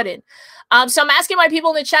a sudden. So I'm asking my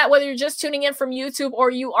people in the chat whether you're just tuning in from YouTube or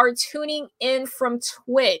you are tuning in from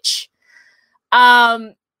Twitch.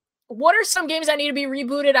 What are some games that need to be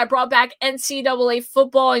rebooted? I brought back NCAA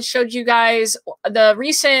football and showed you guys the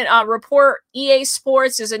recent report. EA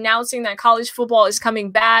Sports is announcing that college football is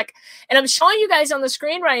coming back. And I'm showing you guys on the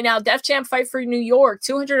screen right now, Def Jam Fight for New York,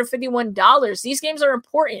 $251. These games are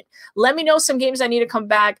important. Let me know some games that need to come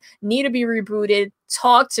back, need to be rebooted.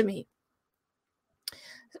 Talk to me.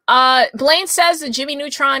 Blaine says the Jimmy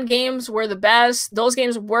Neutron games were the best. Those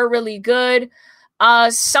games were really good.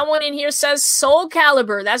 Someone in here says Soul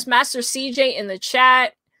Calibur. That's Master CJ in the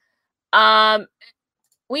chat.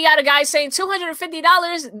 We got a guy saying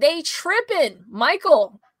 $250. They tripping.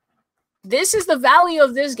 Michael, this is the value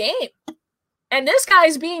of this game. And this guy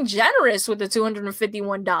is being generous with the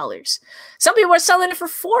 $251. Some people are selling it for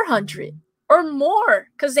 $400 or more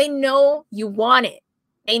because they know you want it.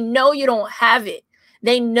 They know you don't have it.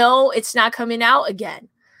 They know it's not coming out again.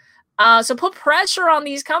 So put pressure on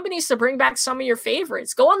these companies to bring back some of your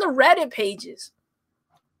favorites. Go on the Reddit pages.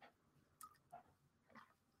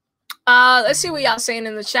 Let's see what y'all saying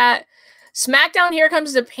in the chat. SmackDown Here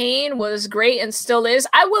Comes the Pain was great and still is.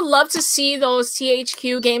 I would love to see those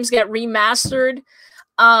THQ games get remastered.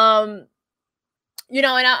 You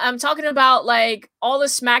know, and I'm talking about like all the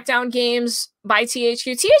SmackDown games by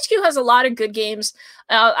THQ. THQ has a lot of good games.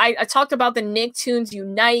 I talked about the Nicktoons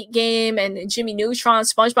Unite game and Jimmy Neutron,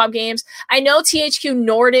 SpongeBob games. I know THQ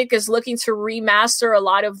Nordic is looking to remaster a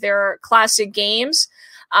lot of their classic games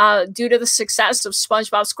due to the success of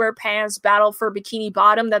SpongeBob SquarePants Battle for Bikini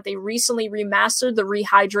Bottom that they recently remastered the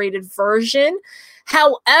rehydrated version.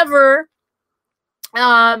 However,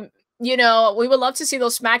 you know, we would love to see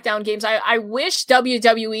those SmackDown games. I wish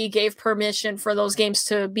WWE gave permission for those games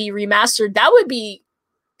to be remastered. That would be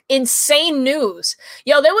insane news.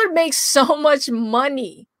 Yo, they would make so much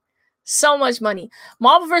money. So much money.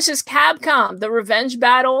 Marvel vs. Capcom, the Revenge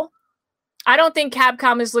Battle. I don't think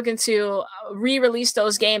Capcom is looking to re-release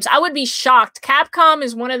those games. I would be shocked. Capcom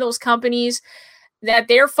is one of those companies that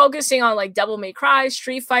they're focusing on like Devil May Cry,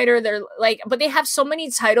 Street Fighter. They're like, but they have so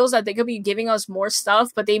many titles that they could be giving us more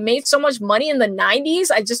stuff, but they made so much money in the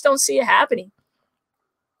 90s. I just don't see it happening.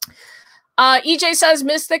 EJ says,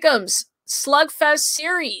 Miss Thickums, Slugfest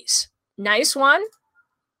series. Nice one.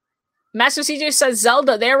 Master CJ says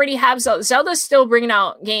Zelda. They already have Zelda. Zelda's still bringing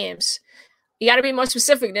out games. You got to be more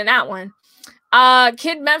specific than that one.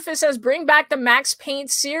 Kid Memphis says, bring back the Max Payne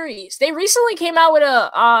series. They recently came out with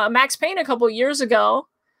a Max Payne a couple years ago.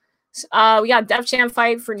 We got Def Jam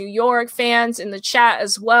Fight for New York fans in the chat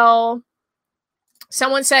as well.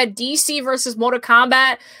 Someone said DC versus Mortal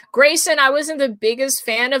Kombat. Grayson, I wasn't the biggest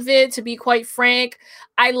fan of it, to be quite frank.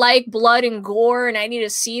 I like blood and gore, and I need to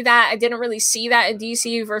see that. I didn't really see that in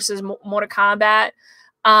DC versus Mortal Kombat.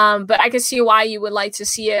 But I can see why you would like to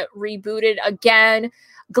see it rebooted again.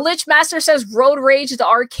 Glitchmaster says Road Rage, the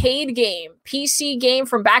arcade game, PC game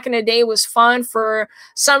from back in the day, was fun for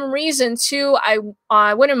some reason too.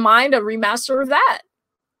 I wouldn't mind a remaster of that.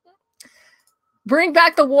 Bring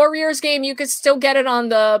back the Warriors game. You could still get it on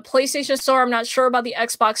the PlayStation Store. I'm not sure about the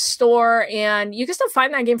Xbox Store, and you can still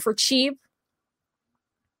find that game for cheap.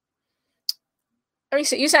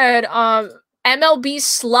 You said MLB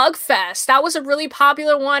Slugfest. That was a really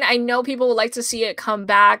popular one. I know people would like to see it come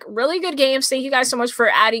back. Really good games. Thank you guys so much for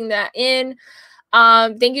adding that in.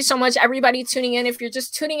 Thank you so much, everybody tuning in. If you're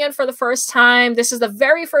just tuning in for the first time, this is the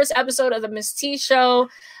very first episode of the Miss T Show.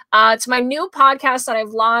 It's my new podcast that I've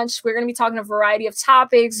launched. We're going to be talking a variety of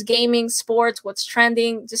topics, gaming, sports, what's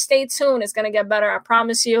trending. Just stay tuned. It's going to get better. I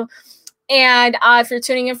promise you. And if you're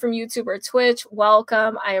tuning in from YouTube or Twitch,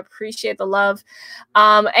 welcome. I appreciate the love.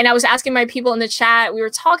 And I was asking my people in the chat, we were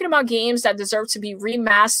talking about games that deserve to be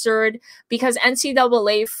remastered because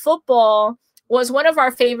NCAA football was one of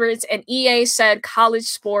our favorites, and EA said college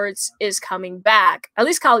sports is coming back, at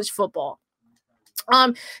least college football.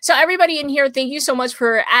 So everybody in here, thank you so much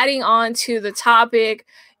for adding on to the topic.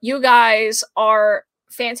 You guys are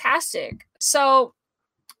fantastic. So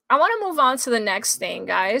I want to move on to the next thing,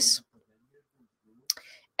 guys.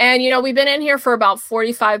 And, you know, we've been in here for about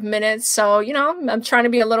 45 minutes. So, you know, I'm trying to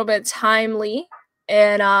be a little bit timely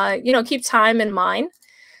and, you know, keep time in mind.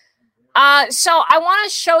 So I want to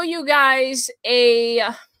show you guys a,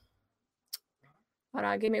 hold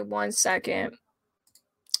on, give me 1 second.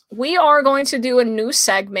 We are going to do a new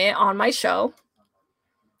segment on my show.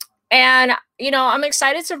 And, you know, I'm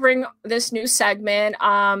excited to bring this new segment.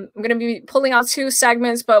 I'm going to be pulling out 2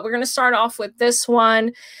 segments, but we're going to start off with this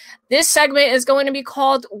one. This segment is going to be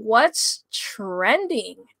called What's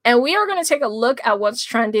Trending? And we are going to take a look at what's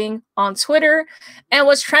trending on Twitter and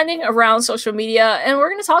what's trending around social media. And we're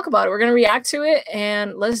going to talk about it. We're going to react to it,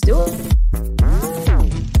 and let's do it.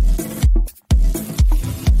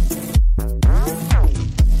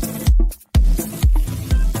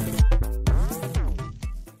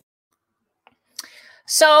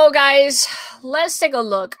 So, guys, let's take a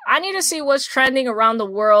look. I need to see what's trending around the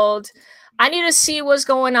world. I need to see what's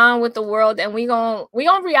going on with the world, and we gonna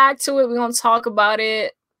react to it. We're going to talk about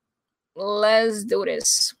it. Let's do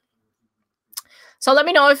this. So let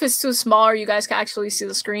me know if it's too small or you guys can actually see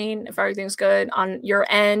the screen, if everything's good on your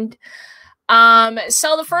end.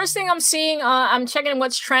 So the first thing I'm seeing, I'm checking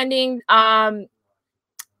what's trending. Let's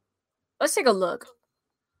take a look.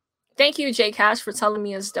 Thank you, J Cash, for telling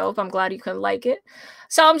me it's dope. I'm glad you could like it.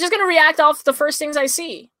 So I'm just going to react off the first things I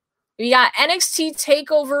see. We got NXT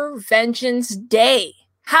TakeOver Vengeance Day.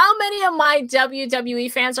 How many of my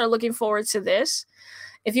WWE fans are looking forward to this?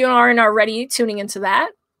 If you aren't already tuning into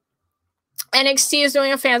that. NXT is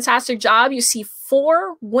doing a fantastic job. You see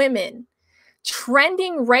 4 women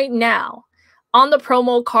trending right now on the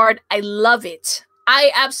promo card. I love it. I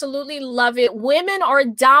absolutely love it. Women are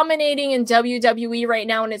dominating in WWE right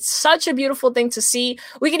now, and it's such a beautiful thing to see.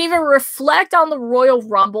 We can even reflect on the Royal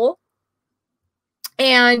Rumble.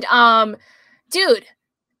 And dude,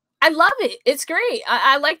 I love it. It's great.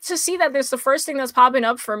 I like to see that. There's the first thing that's popping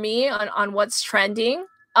up for me on what's trending.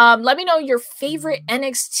 Let me know your favorite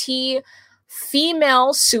NXT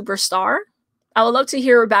female superstar. I would love to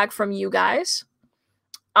hear back from you guys.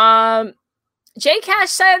 J Cash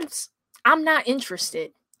says, I'm not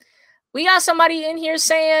interested. We got somebody in here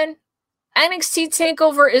saying NXT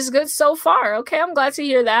TakeOver is good so far. Okay, I'm glad to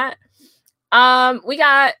hear that. We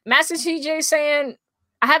got Master TJ saying,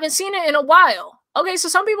 I haven't seen it in a while. Okay, so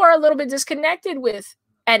some people are a little bit disconnected with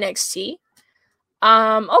NXT.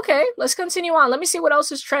 Okay, let's continue on. Let me see what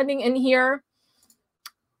else is trending in here.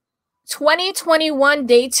 2021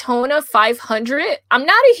 Daytona 500. I'm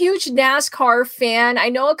not a huge NASCAR fan. I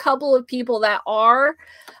know a couple of people that are.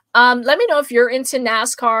 Let me know if you're into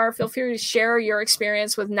NASCAR. Feel free to share your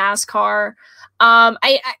experience with NASCAR.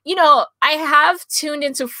 I have tuned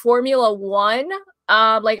into Formula One.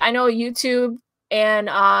 Like I know YouTube and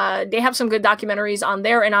they have some good documentaries on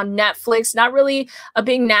there and on Netflix. Not really a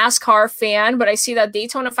big NASCAR fan, but I see that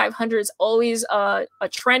Daytona 500 is always a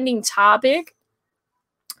trending topic.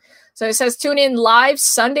 So it says tune in live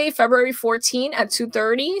Sunday, February 14 at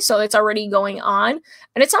 2:30. So it's already going on.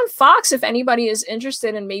 And it's on Fox if anybody is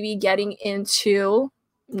interested in maybe getting into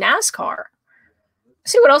NASCAR.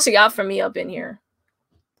 Let's see what else you got for me up in here.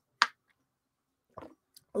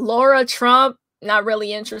 Laura Trump, not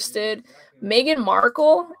really interested. Meghan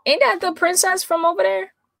Markle, ain't that the princess from over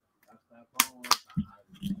there?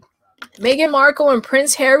 Meghan Markle and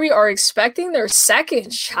Prince Harry are expecting their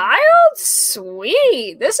second child?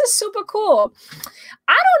 Sweet. This is super cool.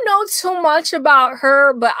 I don't know too much about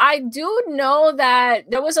her, but I do know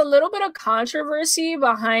that there was a little bit of controversy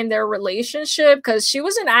behind their relationship because she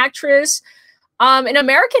was an actress, an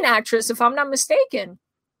American actress, if I'm not mistaken.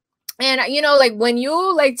 And, you know, like when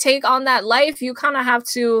you like take on that life, you kind of have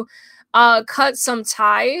to cut some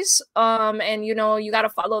ties. And, you know, you got to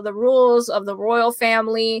follow the rules of the royal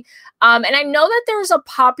family. And I know that there's a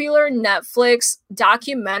popular Netflix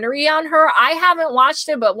documentary on her. I haven't watched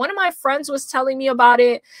it, but one of my friends was telling me about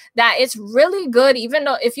it, that it's really good, even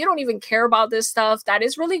though if you don't even care about this stuff, that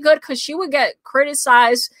is really good because she would get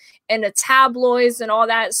criticized in the tabloids and all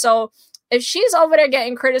that. So if she's over there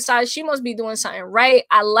getting criticized, she must be doing something right.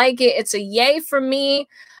 I like it. It's a yay for me.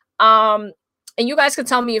 And you guys can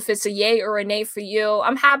tell me if it's a yay or a nay for you.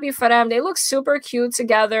 I'm happy for them. They look super cute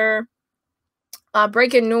together.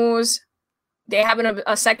 Breaking news, they having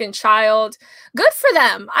a second child. Good for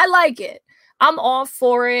them. I like it. I'm all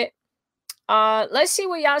for it. Let's see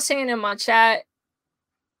what y'all saying in my chat.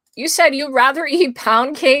 You said you'd rather eat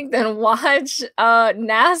pound cake than watch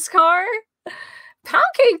NASCAR? Pound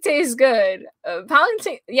cake tastes good. Pound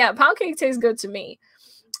cake tastes good to me.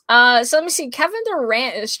 So let me see. Kevin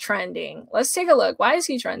Durant is trending. Let's take a look. Why is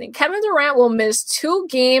he trending? Kevin Durant will miss 2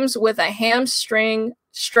 games with a hamstring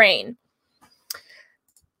strain.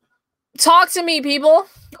 Talk to me, people.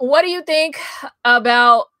 What do you think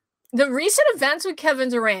about the recent events with Kevin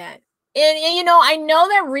Durant? And you know, I know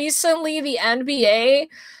that recently the NBA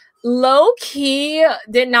low-key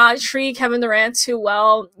did not treat Kevin Durant too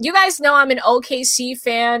well. You guys know I'm an OKC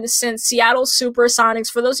fan since Seattle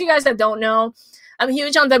Supersonics. For those of you guys that don't know, I'm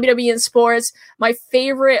huge on WWE and sports. My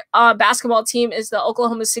favorite basketball team is the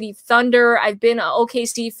Oklahoma City Thunder. I've been an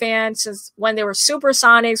OKC fan since when they were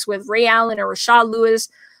Supersonics with Ray Allen and Rashad Lewis,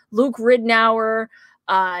 Luke Ridnour,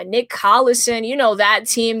 Nick Collison. You know that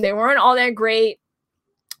team. They weren't all that great.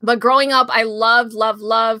 But growing up, I loved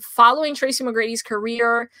following Tracy McGrady's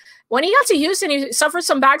career. When he got to Houston, he suffered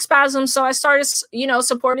some back spasms. So I started, you know,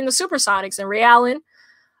 supporting the Supersonics and Ray Allen.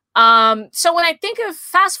 So when I think of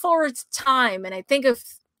fast forward to time and I think of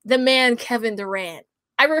the man, Kevin Durant,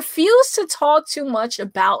 I refuse to talk too much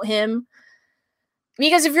about him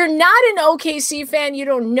because if you're not an OKC fan, you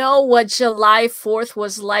don't know what July 4th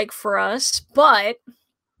was like for us. But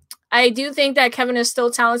I do think that Kevin is still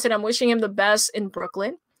talented. I'm wishing him the best in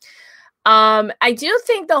Brooklyn. I do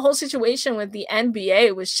think the whole situation with the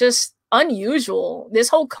NBA was just unusual. This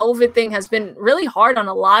whole COVID thing has been really hard on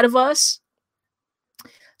a lot of us.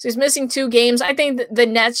 So he's missing 2 games. I think the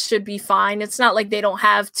Nets should be fine. It's not like they don't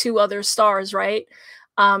have 2 other stars, right?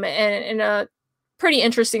 And a pretty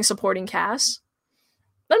interesting supporting cast.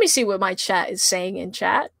 Let me see what my chat is saying in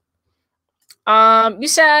chat. You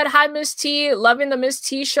said, hi, Miss T. Loving the Miss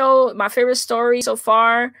T show. My favorite story so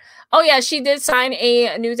far. Oh, yeah, she did sign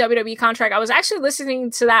a new WWE contract. I was actually listening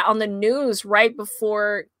to that on the news right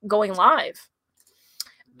before going live.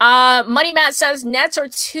 Money Matt says Nets are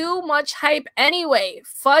too much hype anyway.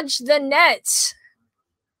 Fudge the Nets.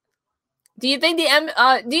 Do you think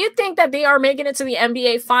that they are making it to the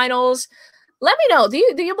NBA Finals? Let me know. Do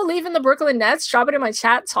you believe in the Brooklyn Nets? Drop it in my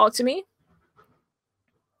chat. Talk to me.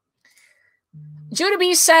 Judah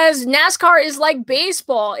B says NASCAR is like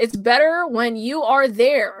baseball. It's better when you are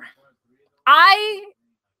there. I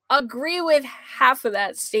agree with half of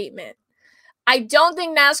that statement. I don't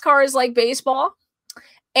think NASCAR is like baseball.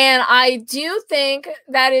 And I do think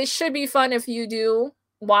that it should be fun if you do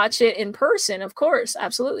watch it in person, of course.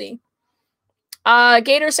 Absolutely.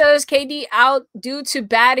 Gator says KD out due to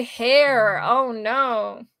bad hair. Oh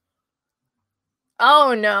no.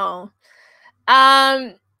 Oh no.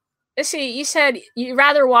 Let's see. You said you'd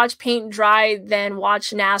rather watch paint dry than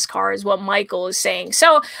watch NASCAR is what Michael is saying.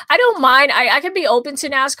 So I don't mind. I could be open to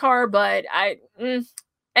NASCAR, but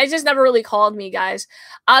it just never really called me, guys.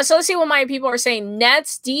 So let's see what my people are saying.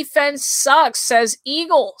 Nets defense sucks, says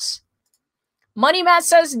Eagles. Money Matt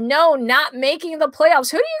says no, not making the playoffs.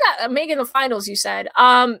 Who do you got making the finals, you said?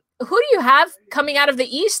 Who do you have coming out of the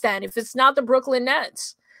East then if it's not the Brooklyn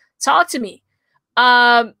Nets? Talk to me.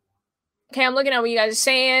 Okay, I'm looking at what you guys are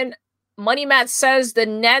saying. Money Matt says the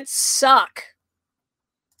Nets suck.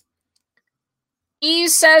 Eve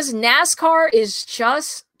says NASCAR is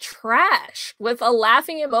just trash with a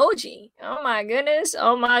laughing emoji. Oh my goodness.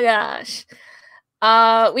 Oh my gosh.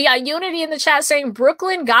 We got Unity in the chat saying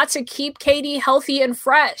Brooklyn got to keep KD healthy and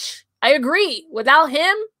fresh. I agree. Without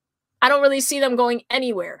him, I don't really see them going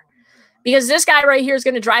anywhere. Because this guy right here is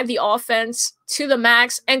going to drive the offense to the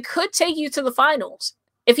max and could take you to the finals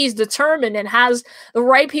if he's determined and has the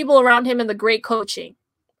right people around him and the great coaching,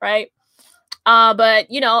 right? But,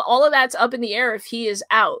 all of that's up in the air if he is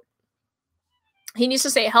out. He needs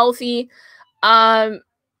to stay healthy. I'm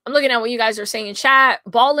looking at what you guys are saying in chat.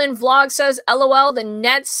 Ballin Vlog says, LOL, the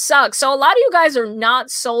Nets suck. So a lot of you guys are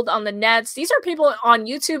not sold on the Nets. These are people on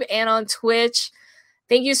YouTube and on Twitch.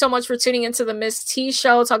 Thank you so much for tuning into the Miss T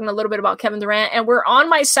Show, talking a little bit about Kevin Durant. And we're on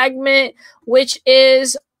my segment, which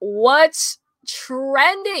is what's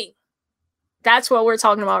trending. That's what we're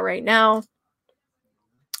talking about right now.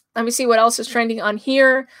 Let me see what else is trending on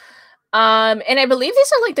here. And I believe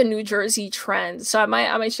these are like the New Jersey trends. So I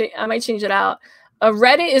might change it out.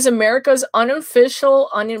 Reddit is America's unofficial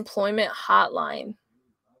unemployment hotline.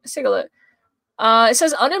 Let's take a look. It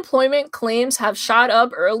says unemployment claims have shot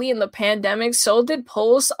up early in the pandemic. So did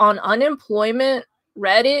posts on unemployment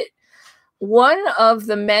Reddit, one of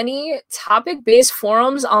the many topic-based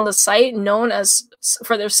forums on the site known as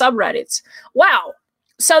for their subreddits. Wow.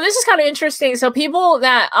 So this is kind of interesting. So people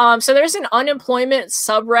that, so there's an unemployment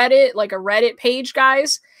subreddit, like a Reddit page,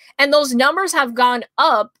 guys, and those numbers have gone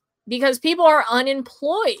up because people are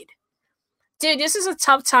unemployed. Dude, this is a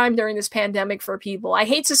tough time during this pandemic for people. I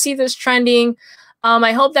hate to see this trending.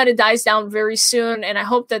 I hope that it dies down very soon, and I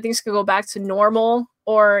hope that things could go back to normal,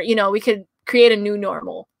 or, we could create a new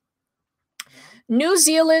normal. New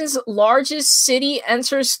Zealand's largest city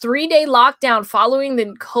enters 3-day lockdown following the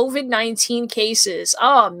COVID-19 cases.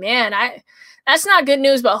 Oh, man, that's not good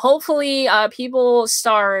news, but hopefully people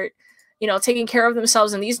start, taking care of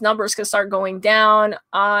themselves and these numbers can start going down.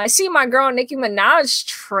 I see my girl Nicki Minaj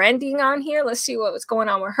trending on here. Let's see what's going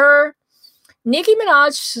on with her. Nicki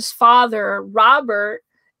Minaj's father, Robert,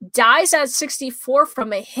 dies at 64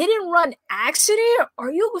 from a hit-and-run accident.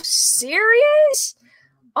 Are you serious?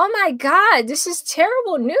 Oh my God, this is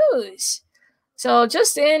terrible news. So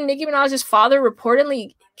just in, Nicki Minaj's father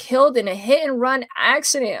reportedly killed in a hit-and-run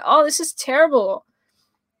accident. Oh, this is terrible.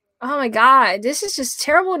 Oh my God, this is just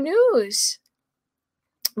terrible news.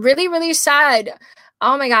 Really, really sad.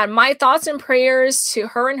 Oh my God, my thoughts and prayers to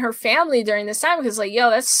her and her family during this time, because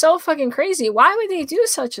that's so fucking crazy. Why would they do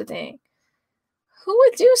such a thing? Who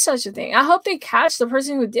would do such a thing? I hope they catch the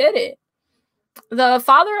person who did it. The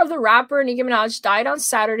father of the rapper Nicki Minaj died on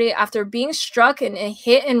Saturday after being struck in a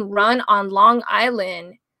hit and run on Long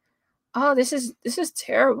Island. Oh, this is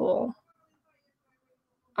terrible.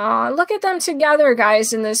 Look at them together,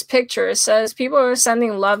 guys, in this picture. It says people are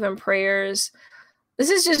sending love and prayers. This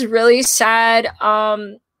is just really sad.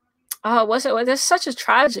 This is such a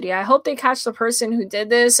tragedy. I hope they catch the person who did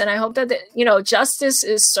this, and I hope that justice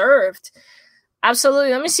is served.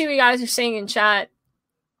 Absolutely. Let me see what you guys are saying in chat.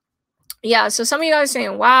 Yeah, so some of you guys are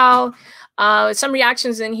saying, wow. Some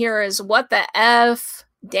reactions in here is, what the F?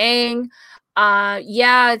 Dang.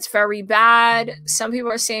 Yeah, it's very bad. Some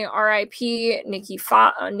people are saying R.I.P.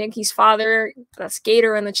 Nikki's father. That's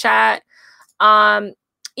Gator in the chat.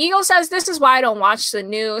 Eagle says, this is why I don't watch the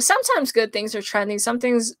news. Sometimes good things are trending. Some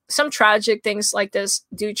tragic things like this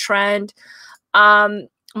do trend.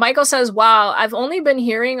 Michael says, wow, I've only been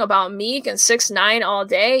hearing about Meek and 6ix9ine all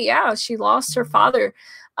day. Yeah, she lost her father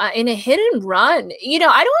in a hit and run. You know,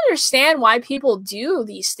 I don't understand why people do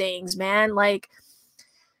these things, man. Like,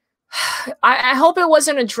 I hope it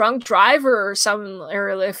wasn't a drunk driver or something, or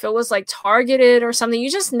if it was like targeted or something. You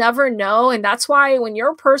just never know. And that's why when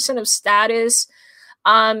you're a person of status,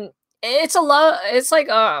 it's it's like,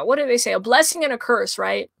 what do they say? A blessing and a curse,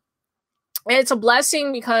 right? It's a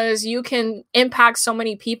blessing because you can impact so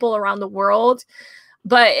many people around the world,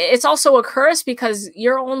 but it's also a curse because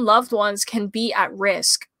your own loved ones can be at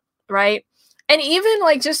risk, right? And even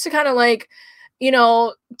like, just to kind of like, you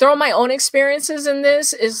know, throw my own experiences in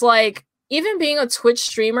this, is like, even being a Twitch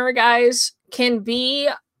streamer, guys, can be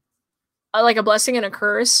like a blessing and a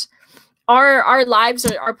curse. Our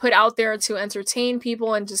lives are put out there to entertain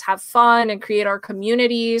people and just have fun and create our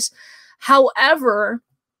communities. However,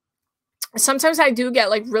 sometimes I do get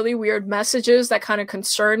like really weird messages that kind of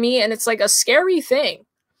concern me, and it's like a scary thing.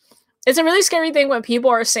 It's a really scary thing when people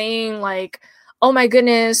are saying like, oh my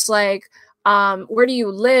goodness, like, where do you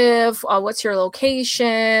live? What's your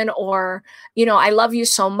location? Or, you know, I love you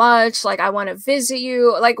so much. Like, I want to visit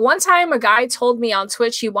you. Like, one time a guy told me on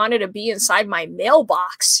Twitch he wanted to be inside my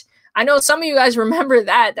mailbox. I know some of you guys remember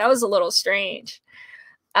that. That was a little strange.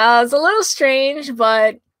 It's a little strange,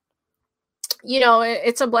 but you know,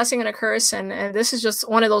 it's a blessing and a curse, and this is just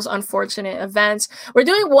one of those unfortunate events. We're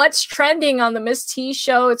doing What's Trending on the Miss T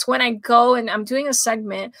Show. It's when I go and I'm doing a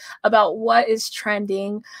segment about what is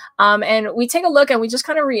trending, and we take a look and we just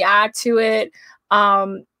kind of react to it.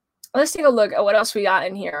 Let's take a look at what else we got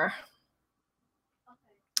in here.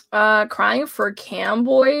 Crying for Cam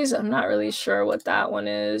Boys. I'm not really sure what that one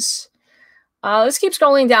is. Let's keep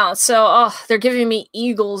scrolling down. So, they're giving me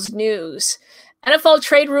Eagles news. NFL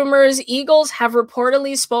trade rumors. Eagles have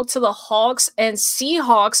reportedly spoke to the Hawks and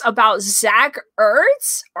Seahawks about Zach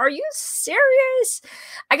Ertz. Are you serious?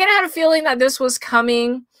 I kind of had a feeling that this was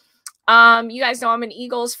coming. You guys know I'm an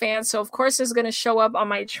Eagles fan, so of course it's going to show up on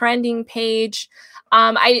my trending page.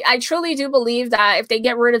 I truly do believe that if they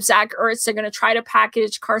get rid of Zach Ertz, they're going to try to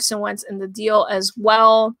package Carson Wentz in the deal as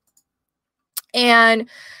well. And,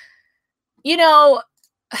 you know,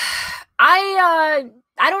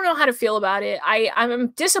 I don't know how to feel about it. I'm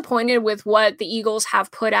disappointed with what the Eagles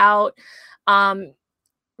have put out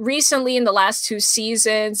recently in the last 2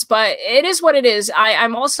 seasons, but it is what it is.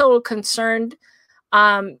 I'm also concerned,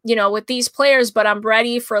 you know, with these players, but I'm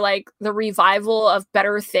ready for like the revival of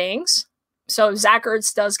better things. So if Zach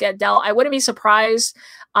Ertz does get dealt, I wouldn't be surprised.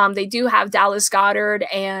 They do have Dallas Goedert,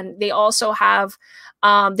 and they also have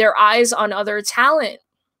their eyes on other talent.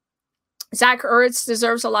 Zach Ertz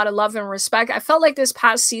deserves a lot of love and respect. I felt like this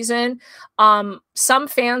past season, some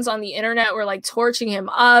fans on the internet were like torching him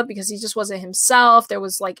up because he just wasn't himself. There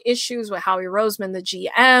was like issues with Howie Roseman, the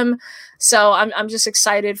GM. So I'm just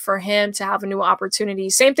excited for him to have a new opportunity.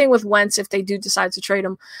 Same thing with Wentz if they do decide to trade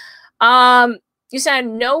him. You said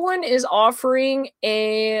no one is offering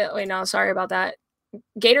a... Wait, no, sorry about that.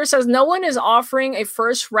 Gator says no one is offering a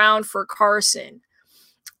first round for Carson.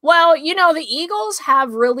 Well, you know, the Eagles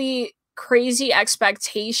have really crazy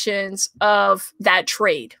expectations of that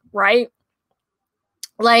trade, right?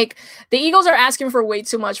 Like, the Eagles are asking for way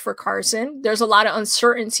too much for Carson. There's a lot of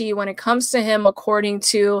uncertainty when it comes to him, according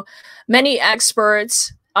to many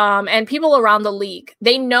experts and people around the league.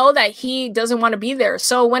 They know that he doesn't want to be there.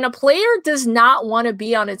 So when a player does not want to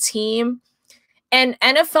be on a team, and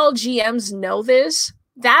NFL GMs know this,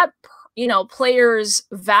 that, you know, players'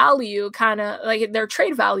 value kind of like their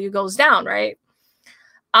trade value goes down, right?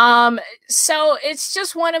 So it's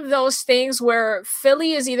just one of those things where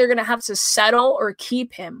Philly is either going to have to settle or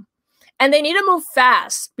keep him. And they need to move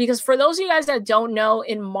fast, because for those of you guys that don't know,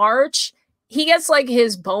 in March, he gets like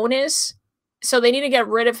his bonus. So they need to get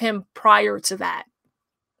rid of him prior to that.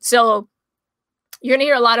 So you're going to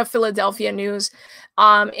hear a lot of Philadelphia news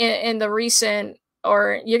in the recent,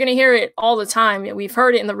 or you're going to hear it all the time. We've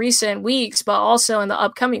heard it in the recent weeks, but also in the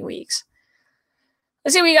upcoming weeks.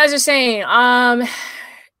 Let's see what you guys are saying.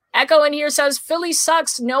 Echo in here says Philly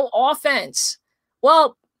sucks, no offense.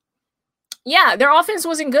 Well, yeah, their offense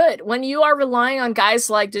wasn't good. When you are relying on guys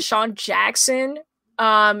like Deshaun Jackson,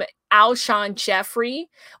 Alshon Jeffrey,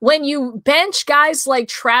 when you bench guys like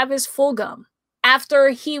Travis Fulgham after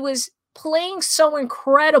he was playing so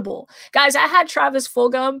incredible. Guys, I had Travis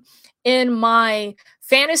Fulgham in my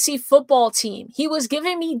fantasy football team. He was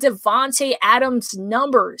giving me Devontae Adams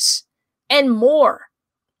numbers and more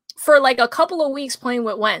for like a couple of weeks playing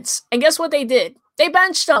with Wentz. And guess what they did? They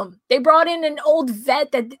benched him. They brought in an old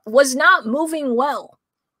vet that was not moving well.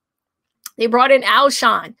 They brought in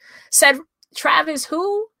Alshon. Said, Travis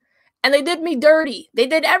who? And they did me dirty. They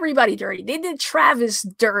did everybody dirty. They did Travis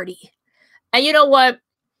dirty. And you know what?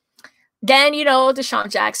 Then,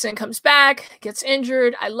 Deshaun Jackson comes back, gets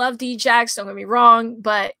injured. I love D-Jax, don't get me wrong,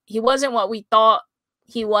 but he wasn't what we thought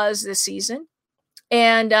he was this season.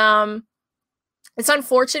 And it's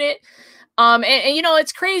unfortunate. And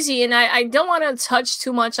it's crazy. And I don't want to touch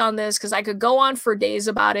too much on this because I could go on for days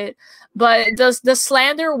about it. But the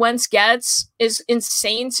slander Wentz gets is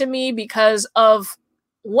insane to me because of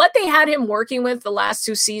what they had him working with the last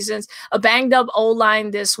 2 seasons. A banged up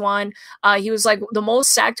O-line this one. He was like the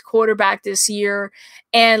most sacked quarterback this year.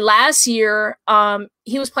 And last year,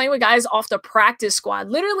 he was playing with guys off the practice squad.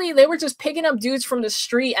 Literally, they were just picking up dudes from the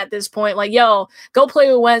street at this point. Like, yo, go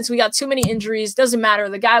play with Wentz. We got too many injuries. Doesn't matter.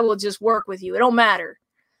 The guy will just work with you. It don't matter.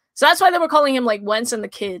 So that's why they were calling him like Wentz and the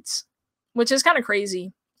kids, which is kind of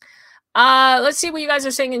crazy. Let's see what you guys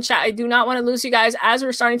are saying in chat. I do not want to lose you guys as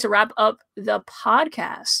we're starting to wrap up the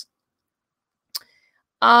podcast.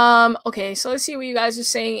 Okay, so let's see what you guys are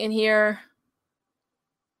saying in here.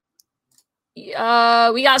 We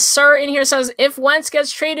got Sir in here says, if Wentz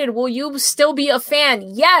gets traded, will you still be a fan?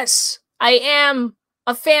 Yes, I am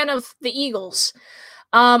a fan of the Eagles.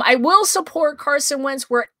 I will support Carson Wentz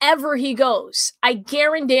wherever he goes. I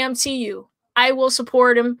guarantee you, I will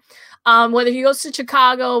support him. Whether he goes to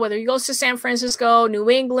Chicago, whether he goes to San Francisco, New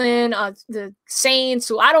England, the Saints,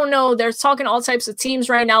 who I don't know. They're talking all types of teams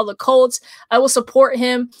right now. The Colts, I will support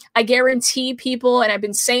him. I guarantee people, and I've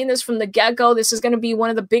been saying this from the get-go, this is going to be one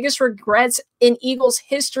of the biggest regrets in Eagles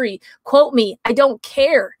history. Quote me, I don't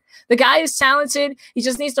care. The guy is talented. He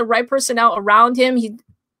just needs the right personnel around him. He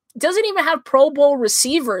doesn't even have Pro Bowl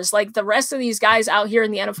receivers like the rest of these guys out here in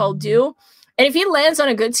the NFL do. And if he lands on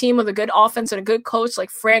a good team with a good offense and a good coach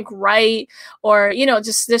like Frank Wright or,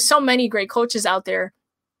 just there's so many great coaches out there,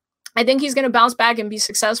 I think he's going to bounce back and be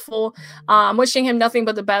successful. I'm wishing him nothing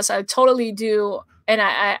but the best. I totally do. And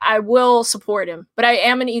I will support him. But I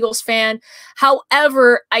am an Eagles fan.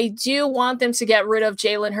 However, I do want them to get rid of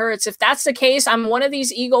Jalen Hurts. If that's the case, I'm one of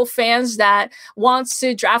these Eagle fans that wants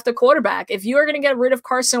to draft a quarterback. If you are going to get rid of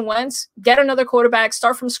Carson Wentz, get another quarterback,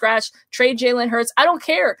 start from scratch, trade Jalen Hurts. I don't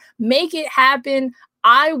care. Make it happen.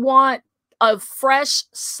 I want a fresh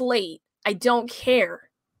slate. I don't care.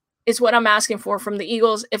 Is what I'm asking for from the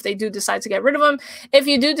Eagles if they do decide to get rid of him. If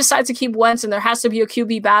you do decide to keep Wentz and there has to be a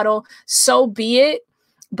QB battle, so be it.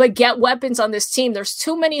 But get weapons on this team. There's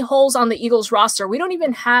too many holes on the Eagles roster. We don't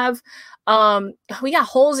even have we got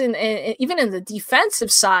holes in even in the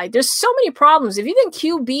defensive side. There's so many problems. If you think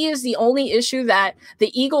QB is the only issue that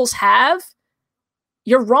the Eagles have,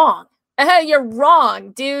 you're wrong. You're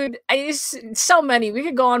wrong, dude. So many. We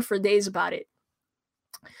could go on for days about it.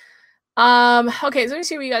 Okay, so let me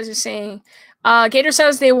see what you guys are saying. Gator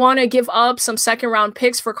says they want to give up some second-round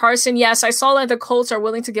picks for Carson. Yes, I saw that the Colts are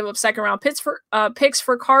willing to give up second-round picks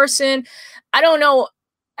for Carson. I don't know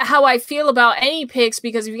how I feel about any picks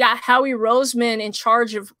because if you got Howie Roseman in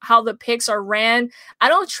charge of how the picks are ran, I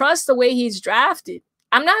don't trust the way he's drafted.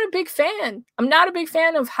 I'm not a big fan. I'm not a big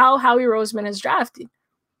fan of how Howie Roseman is drafted.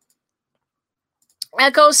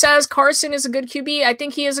 Echo says Carson is a good QB. I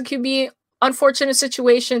think he is a QB. Unfortunate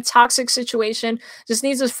situation, toxic situation, just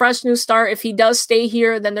needs a fresh new start. If he does stay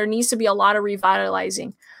here, then there needs to be a lot of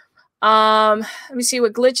revitalizing. Let me see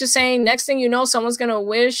what Glitch is saying. Next thing you know, someone's going to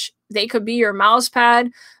wish they could be your mouse pad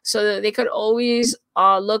so that they could always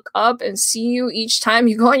look up and see you each time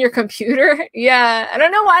you go on your computer. Yeah, I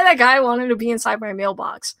don't know why that guy wanted to be inside my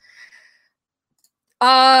mailbox.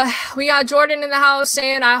 We got Jordan in the house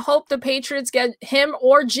saying, I hope the Patriots get him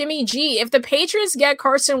or Jimmy G. If the Patriots get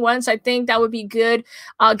Carson Wentz, I think that would be good.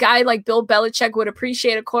 A guy like Bill Belichick would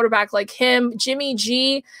appreciate a quarterback like him. Jimmy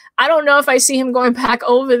G, I don't know if I see him going back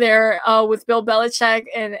over there with Bill Belichick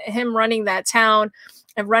and him running that town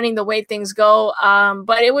and running the way things go.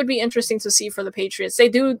 But it would be interesting to see for the Patriots. They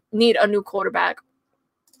do need a new quarterback.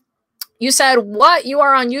 You said, what? You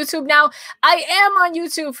are on YouTube now? I am on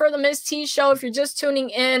YouTube for the Miss T Show. If you're just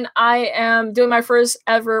tuning in, I am doing my first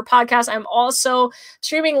ever podcast. I'm also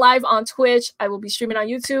streaming live on Twitch. I will be streaming on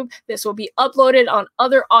YouTube. This will be uploaded on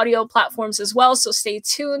other audio platforms as well. So stay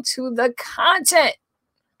tuned to the content.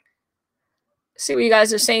 See what you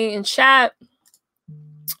guys are saying in chat.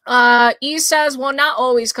 E says, well, not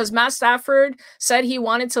always, because Matt Stafford said he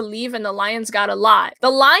wanted to leave and the Lions got a lot.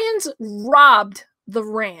 The Lions robbed the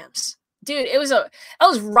Rams. Dude, it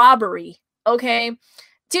was robbery. Okay.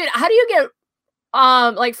 Dude, how do you get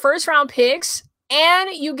like first round picks And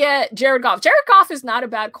you get Jared Goff. Jared Goff is not a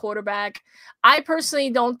bad quarterback. I personally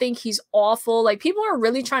don't think he's awful. Like, people are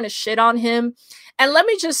really trying to shit on him. And let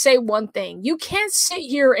me just say one thing. You can't sit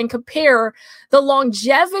here and compare the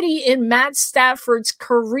longevity in Matt Stafford's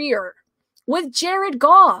career with Jared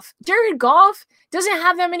Goff. Jared Goff doesn't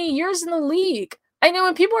have that many years in the league. I know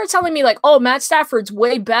when people are telling me, like, oh, Matt Stafford's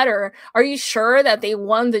way better, are you sure that they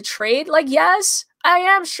won the trade? Like, yes, I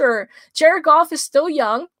am sure. Jared Goff is still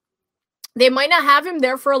young. They might not have him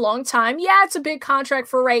there for a long time. Yeah, it's a big contract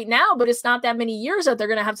for right now, but it's not that many years that they're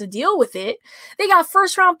going to have to deal with it. They got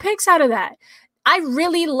first-round picks out of that. I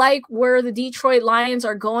really like where the Detroit Lions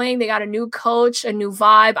are going. They got a new coach, a new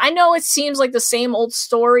vibe. I know it seems like the same old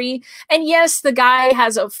story. And yes, the guy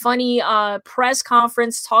has a funny press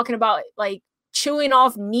conference talking about, like, chewing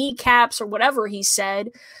off kneecaps or whatever he said,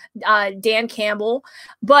 Dan Campbell.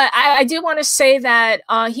 But I do want to say that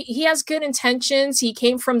he has good intentions. He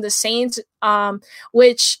came from the Saints,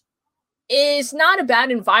 which is not a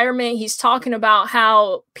bad environment. He's talking about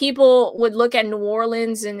how people would look at New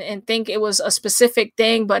Orleans and think it was a specific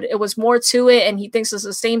thing, but it was more to it. And he thinks it's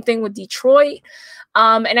the same thing with Detroit.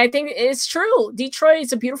 And I think it's true. Detroit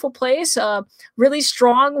is a beautiful place, really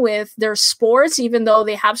strong with their sports, even though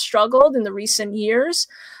they have struggled in the recent years.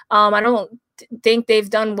 I don't think they've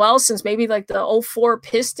done well since maybe like the 2004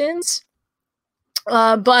 Pistons.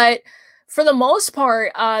 But for the most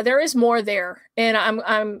part, there is more there, and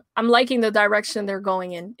I'm liking the direction they're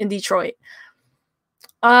going in Detroit.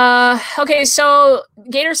 Okay, so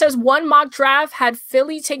Gator says one mock draft had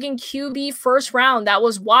Philly taking QB first round. That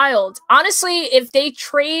was wild. Honestly, if they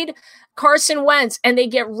trade Carson Wentz and they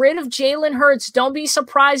get rid of Jalen Hurts, don't be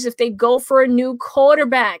surprised if they go for a new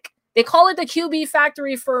quarterback. They call it the QB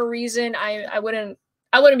factory for a reason. I wouldn't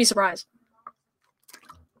be surprised.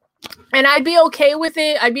 And I'd be okay with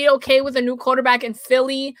it. I'd be okay with a new quarterback in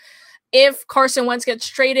Philly if Carson Wentz gets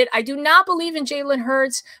traded. I do not believe in Jalen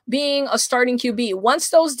Hurts being a starting QB. Once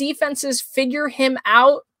those defenses figure him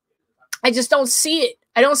out, I just don't see it.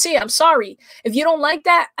 I don't see it. I'm sorry. If you don't like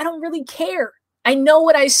that, I don't really care. I know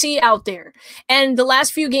what I see out there. And the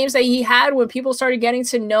last few games that he had, when people started getting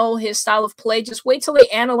to know his style of play, just wait till they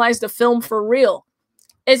analyze the film for real.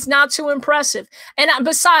 It's not too impressive. And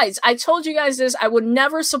besides, I told you guys this, I would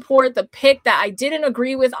never support the pick that I didn't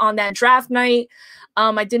agree with on that draft night.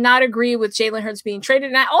 I did not agree with Jalen Hurts being traded.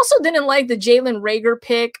 And I also didn't like the Jalen Reagor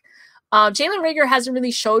pick. Jalen Reagor hasn't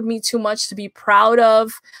really showed me too much to be proud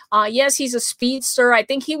of. Yes, he's a speedster. I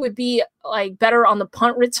think he would be like better on the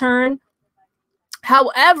punt return.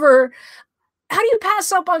 However, how do you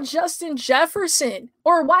pass up on Justin Jefferson?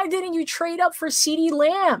 Or why didn't you trade up for CeeDee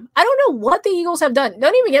Lamb? I don't know what the Eagles have done.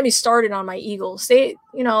 Don't even get me started on my Eagles. We're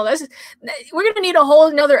going to need a whole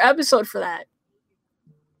another episode for that.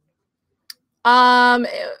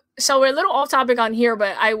 So we're a little off topic on here,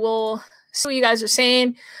 but I will see what you guys are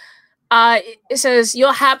saying. It says,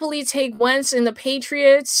 you'll happily take Wentz in the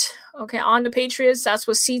Patriots. Okay, on the Patriots. That's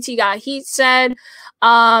what CT Got Heat said.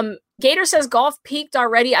 Gator says Goff peaked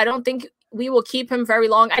already. I don't think we will keep him very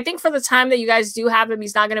long. I think for the time that you guys do have him,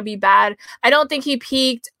 he's not going to be bad. I don't think he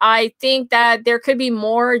peaked. I think that there could be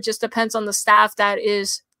more. It just depends on the staff that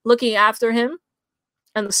is looking after him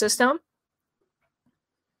and the system.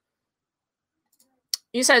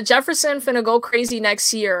 You said Jefferson finna go crazy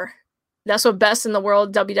next year. That's what Best in the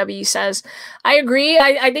World WWE says. I agree.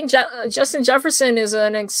 I think Justin Jefferson is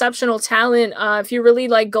an exceptional talent. If you really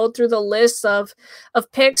like go through the list of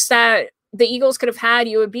picks that the Eagles could have had,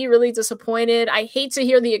 you would be really disappointed. I hate to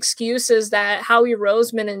hear the excuses that Howie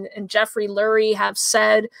Roseman and Jeffrey Lurie have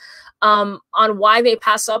said on why they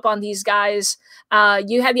pass up on these guys.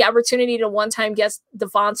 You had the opportunity to one time get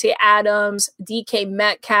Devontae Adams, DK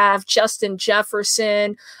Metcalf, Justin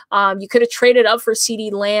Jefferson. You could have traded up for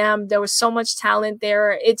CeeDee Lamb. There was so much talent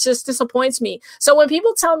there. It just disappoints me. So when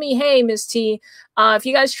people tell me, hey, Ms. T, if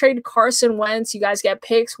you guys trade Carson Wentz, you guys get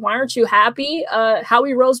picks, why aren't you happy?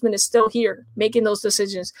 Howie Roseman is still here making those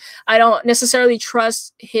decisions. I don't necessarily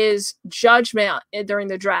trust his judgment during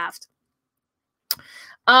the draft.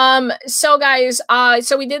 So guys,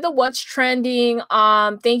 so we did the what's trending.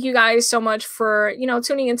 Thank you guys so much for,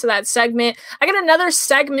 tuning into that segment. I got another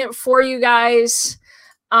segment for you guys.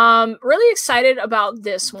 Really excited about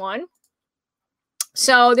this one.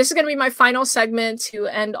 So this is going to be my final segment to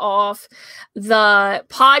end off the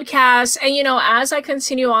podcast. And, as I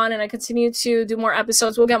continue on and I continue to do more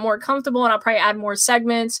episodes, we'll get more comfortable and I'll probably add more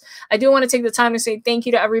segments. I do want to take the time to say thank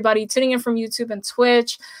you to everybody tuning in from YouTube and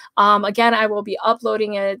Twitch. Again, I will be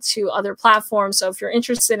uploading it to other platforms. So if you're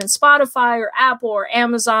interested in Spotify or Apple or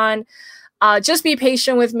Amazon, Just be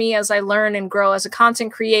patient with me as I learn and grow as a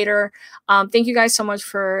content creator. Thank you guys so much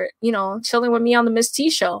for, chilling with me on the Miss T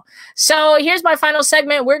Show. So here's my final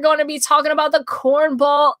segment. We're going to be talking about the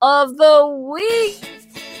cornball of the week.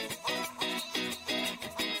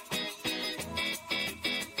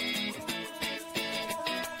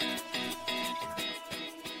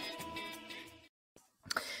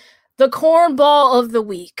 The cornball of the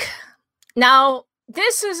week. Now,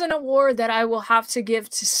 this is an award that I will have to give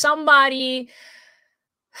to somebody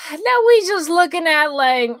that we just looking at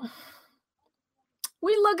like,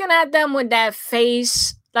 we looking at them with that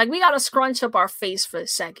face. Like, we got to scrunch up our face for a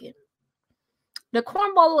second. The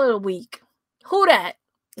cornball of the week. Who that?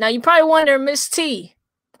 Now, you probably wonder, Miss T,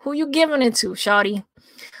 who you giving it to, shawty?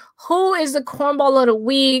 Who is the cornball of the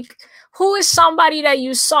week? Who is somebody that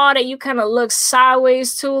you saw that you kind of look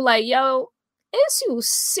sideways to? Like, yo, is you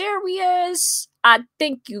serious? I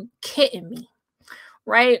think you kidding me,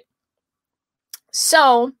 right?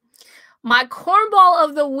 So, my cornball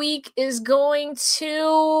of the week is going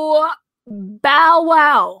to Bow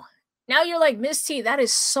Wow. Now you're like, Miss T, that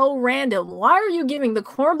is so random. Why are you giving the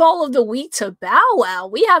cornball of the week to Bow Wow?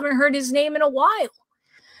 We haven't heard his name in a while.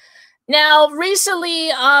 Now, recently,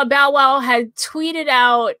 Bow Wow had tweeted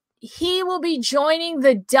out he will be joining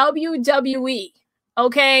the WWE.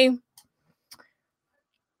 Okay?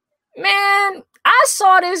 Man, I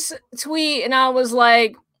saw this tweet and I was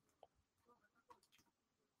like,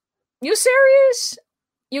 you serious?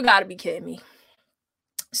 You gotta be kidding me.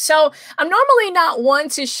 So I'm normally not one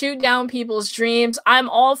to shoot down people's dreams. I'm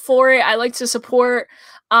all for it. I like to support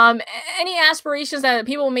any aspirations that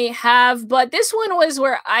people may have. But this one was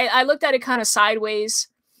where I looked at it kind of sideways.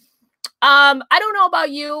 I don't know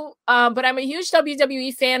about you, but I'm a huge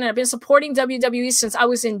WWE fan, and I've been supporting WWE since I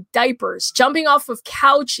was in diapers, jumping off of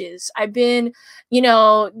couches. I've been,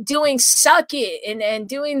 doing Suck It and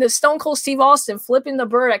doing the Stone Cold Steve Austin, flipping the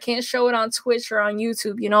bird. I can't show it on Twitch or on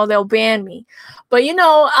YouTube. They'll ban me. But,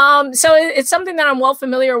 so it's something that I'm well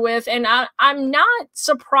familiar with, and I'm not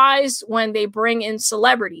surprised when they bring in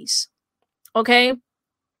celebrities, okay?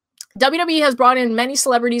 WWE has brought in many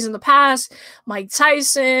celebrities in the past. Mike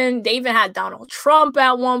Tyson. They even had Donald Trump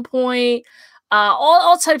at one point.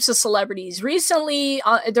 All types of celebrities. Recently,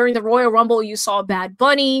 during the Royal Rumble, you saw Bad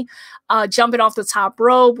Bunny jumping off the top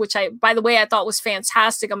rope, which by the way, I thought was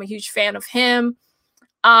fantastic. I'm a huge fan of him.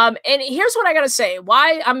 And here's what I gotta say.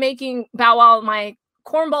 Why I'm making Bow Wow my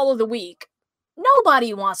cornball of the week.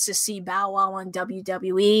 Nobody wants to see Bow Wow on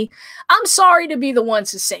WWE. I'm sorry to be the one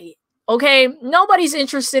to say it. Okay, nobody's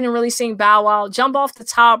interested in really seeing Bow Wow jump off the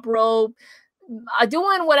top rope,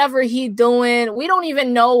 doing whatever he's doing. We don't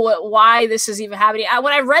even know why this is even happening.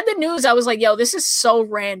 When I read the news, I was like, yo, this is so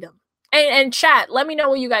random. And chat, let me know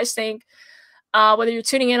what you guys think, whether you're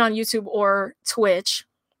tuning in on YouTube or Twitch.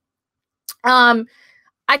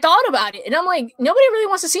 I thought about it, and I'm like, nobody really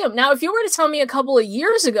wants to see him. Now, if you were to tell me a couple of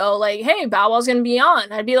years ago, like, hey, Bow Wow's going to be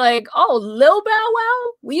on, I'd be like, oh, Lil Bow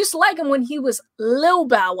Wow? We used to like him when he was Lil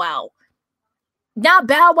Bow Wow. Not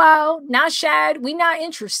Bow Wow, not Shad. We not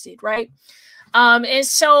interested, right? And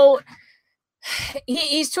so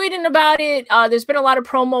he's tweeting about it. There's been a lot of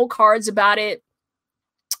promo cards about it,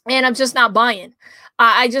 and I'm just not buying.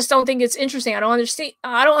 I just don't think it's interesting. I don't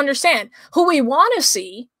understand. Who we want to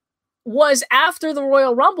see was after the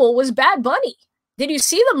Royal Rumble was Bad Bunny. Did you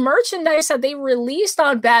see the merchandise that they released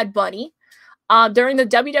on Bad Bunny during the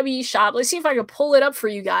WWE shop? Let's see if I can pull it up for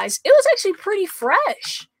you guys. It was actually pretty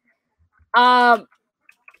fresh.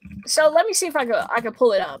 So let me see if I could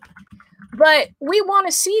pull it up. But we want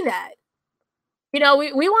to see that. We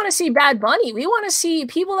want to see Bad Bunny. We want to see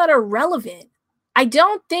people that are relevant. I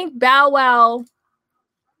don't think Bow Wow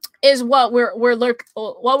is what we're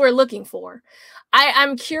looking for.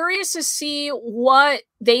 I'm curious to see what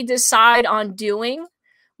they decide on doing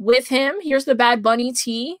with him. Here's the Bad Bunny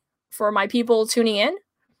tee for my people tuning in.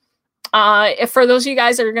 If for those of you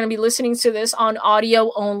guys that are going to be listening to this on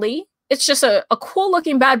audio only, it's just a cool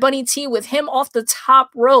looking Bad Bunny tee with him off the top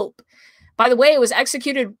rope. By the way, it was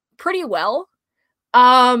executed pretty well. We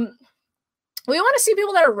want to see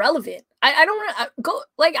people that are relevant. I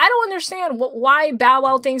don't understand why Bow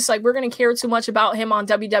Wow thinks like we're going to care too much about him on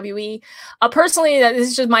WWE. Personally, this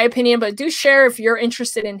is just my opinion, but do share if you're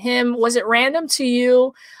interested in him. Was it random to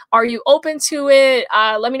you? Are you open to it?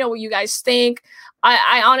 Let me know what you guys think.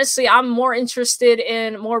 I honestly, I'm more interested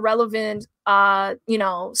in more relevant,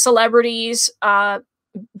 celebrities.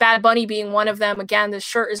 Bad Bunny being one of them. Again, this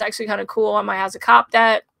shirt is actually kind of cool. I might have to cop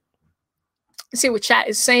that. Let's see what chat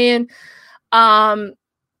is saying.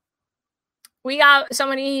 We got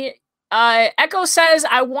somebody Echo says,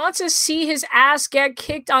 I want to see his ass get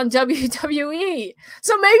kicked on WWE.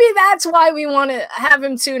 So maybe that's why we want to have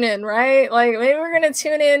him tune in, right? Like, maybe we're going to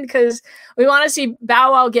tune in because we want to see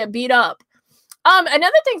Bow Wow get beat up.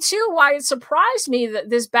 Another thing, too, why it surprised me that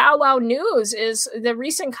this Bow Wow news is the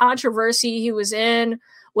recent controversy he was in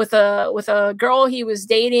with a girl he was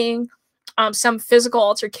dating, some physical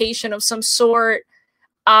altercation of some sort.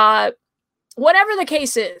 Whatever the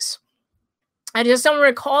case is, I just don't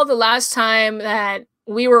recall the last time that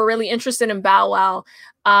we were really interested in Bow Wow.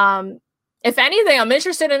 If anything, I'm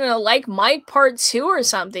interested in a Like Mike Part 2 or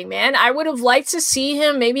something, man. I would have liked to see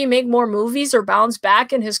him maybe make more movies or bounce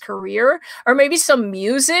back in his career, or maybe some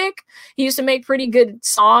music. He used to make pretty good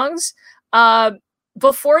songs.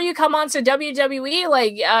 Before you come on to WWE,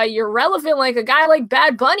 like, you're relevant like a guy like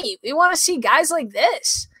Bad Bunny. We want to see guys like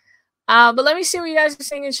this. But let me see what you guys are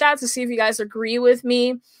saying in chat to see if you guys agree with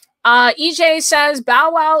me. EJ says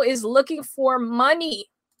Bow Wow is looking for money.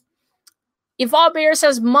 Evolve Bear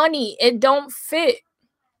says money, it don't fit.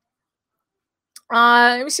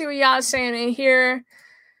 Let me see what y'all saying in here.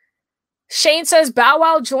 Shane says Bow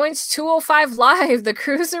Wow joins 205 Live, the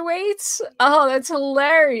cruiserweights. Oh, that's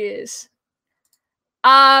hilarious.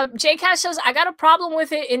 J Cash says I got a problem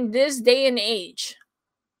with it in this day and age.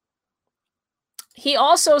 He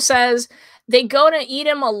also says they go to eat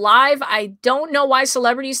him alive. I don't know why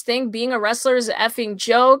celebrities think being a wrestler is an effing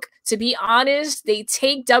joke. To be honest, they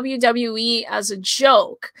take WWE as a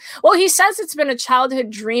joke. Well, he says it's been a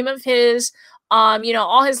childhood dream of his.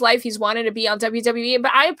 All his life he's wanted to be on WWE.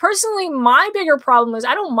 But I personally, my bigger problem is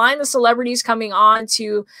I don't mind the celebrities coming on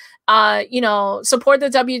to, support the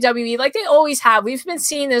WWE like they always have. We've been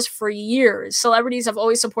seeing this for years. Celebrities have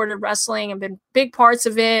always supported wrestling and been big parts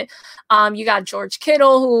of it. You got George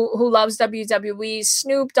Kittle who loves WWE.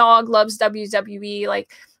 Snoop Dogg loves WWE.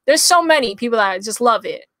 Like, there's so many people that just love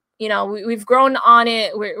it. We've grown on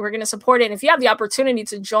it. We're going to support it. And if you have the opportunity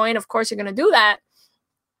to join, of course, you're going to do that.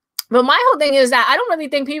 But my whole thing is that I don't really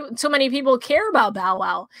think too many people care about Bow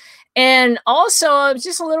Wow. And also, I'm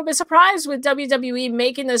just a little bit surprised with WWE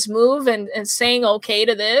making this move and saying okay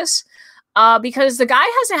to this, because the guy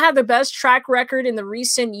hasn't had the best track record in the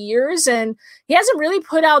recent years, and he hasn't really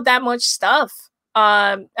put out that much stuff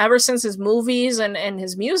ever since his movies and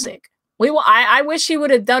his music. I wish he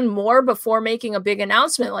would have done more before making a big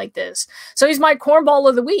announcement like this. So he's my cornball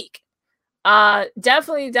of the week.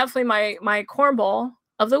 Definitely my cornball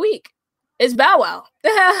of the week. It's Bow Wow.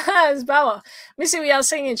 It's Bow Wow. Let me see what y'all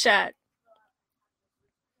saying in chat.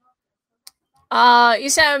 You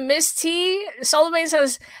said Miss T. Sullivan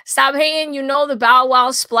says, stop hating. The Bow Wow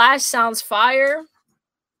splash sounds fire.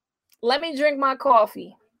 Let me drink my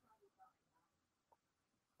coffee.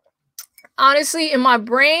 Honestly, in my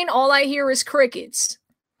brain, all I hear is crickets.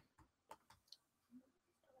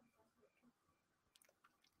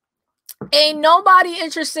 Ain't nobody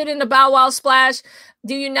interested in the Bow Wow splash.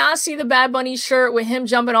 Do you not see the Bad Bunny shirt with him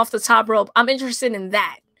jumping off the top rope? I'm interested in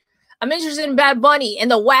that. I'm interested in Bad Bunny and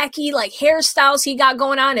the wacky hairstyles he got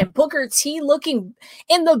going on, and Booker T looking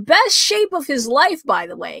in the best shape of his life, by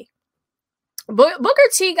the way. Booker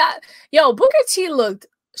T looked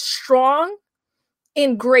strong,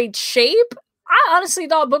 in great shape. I honestly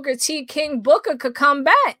thought Booker T, King Booker, could come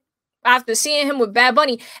back after seeing him with Bad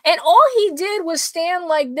Bunny. And all he did was stand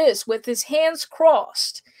like this with his hands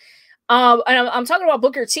crossed. And I'm talking about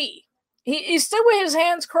Booker T. He stood with his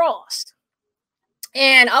hands crossed.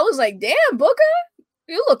 And I was like, damn, Booker,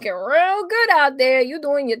 you looking real good out there. You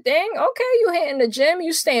doing your thing. Okay, you hitting the gym.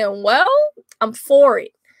 You staying well. I'm for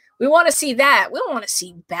it. We want to see that. We don't want to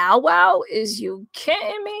see Bow Wow. Is you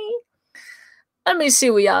kidding me? Let me see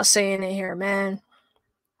what y'all saying in here, man.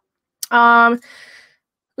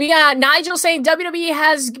 We got Nigel saying WWE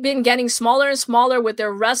has been getting smaller and smaller with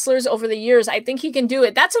their wrestlers over the years. I think he can do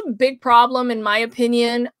it. That's a big problem, in my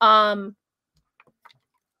opinion. I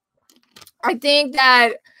think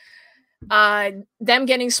that them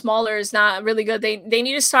getting smaller is not really good. They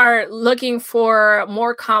need to start looking for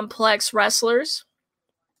more complex wrestlers.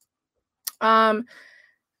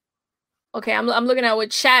 Okay, I'm looking at what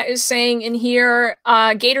chat is saying in here.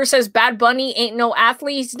 Gator says Bad Bunny ain't no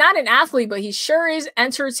athlete. He's not an athlete, but he sure is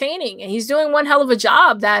entertaining. And he's doing one hell of a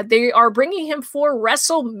job that they are bringing him for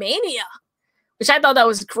WrestleMania, which I thought that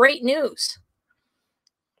was great news.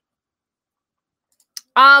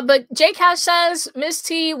 But J Cash says, Miss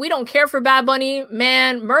T, we don't care for Bad Bunny.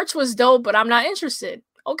 Man, merch was dope, but I'm not interested.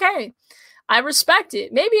 Okay. I respect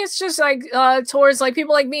it. Maybe it's just towards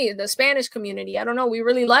people like me, the Spanish community. I don't know. We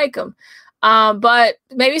really like them. But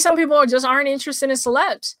maybe some people just aren't interested in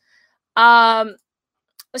celebs.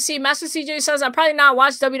 Let's see. Master CJ says, I'll probably not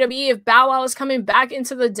watch WWE if Bow Wow is coming back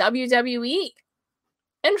into the WWE.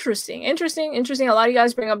 Interesting. A lot of you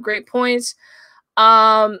guys bring up great points.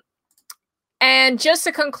 And just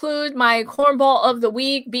to conclude my cornball of the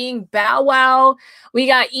week being Bow Wow, we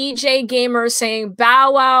got EJ Gamer saying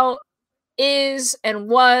Bow Wow is and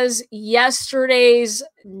was yesterday's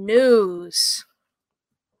news.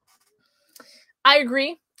 I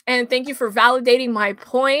agree. And thank you for validating my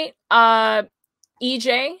point.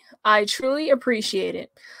 EJ, I truly appreciate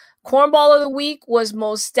it. Cornball of the week was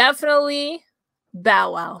most definitely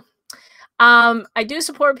Bow Wow. I do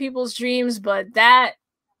support people's dreams, but that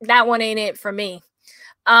one ain't it for me.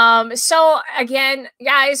 So again,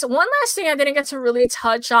 guys, one last thing I didn't get to really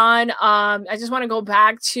touch on. I just want to go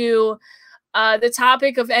back to the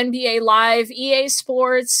topic of NBA Live. EA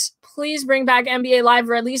Sports, please bring back NBA Live,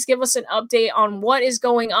 or at least give us an update on what is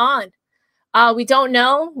going on. We don't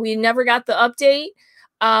know. We never got the update.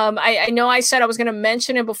 I know I said I was going to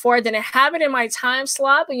mention it before. I didn't have it in my time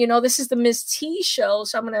slot, but this is the Miss T show,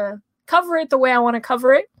 so I'm going to cover it the way I want to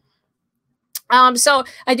cover it. So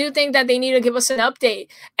I do think that they need to give us an update.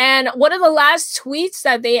 And one of the last tweets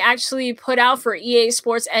that they actually put out for EA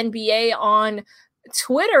Sports NBA on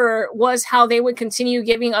Twitter was how they would continue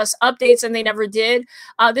giving us updates, and they never did.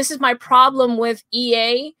 This is my problem with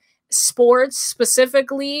EA Sports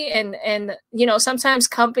specifically, and sometimes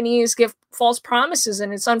companies give false promises,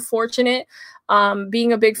 and it's unfortunate.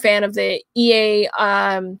 Being a big fan of the EA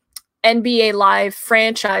NBA Live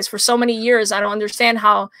franchise for so many years, I don't understand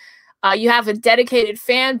how you have a dedicated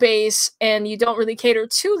fan base and you don't really cater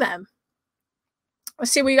to them.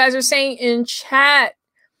 Let's see what you guys are saying in chat.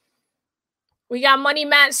 We got Money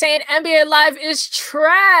Matt saying NBA Live is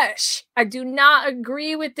trash. I do not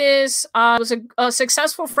agree with this. It was a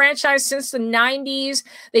successful franchise since the 90s.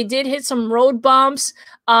 They did hit some road bumps.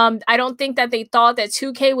 I don't think that they thought that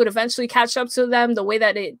 2K would eventually catch up to them the way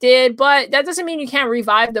that it did, but that doesn't mean you can't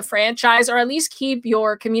revive the franchise or at least keep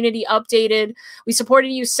your community updated. We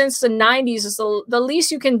supported you since the 90s. Is the least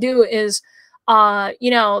you can do is,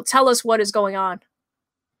 tell us what is going on.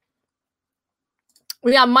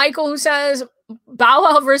 We got Michael who says Bow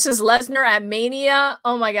Wow versus Lesnar at Mania.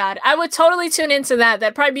 Oh my God. I would totally tune into that.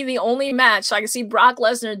 That'd probably be the only match so I can see Brock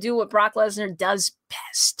Lesnar do what Brock Lesnar does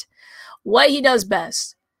best. What he does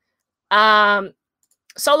best.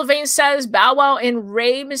 Sullivan says Bow Wow and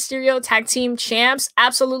Rey Mysterio tag team champs.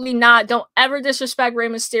 Absolutely not. Don't ever disrespect Rey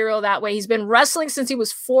Mysterio that way. He's been wrestling since he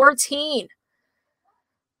was 14.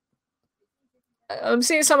 I'm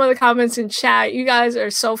seeing some of the comments in chat. You guys are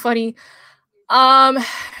so funny.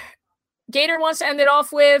 Gator wants to end it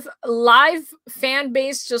off with live fan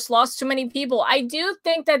base just lost too many people. I do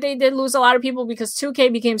think that they did lose a lot of people because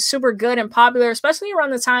 2K became super good and popular, especially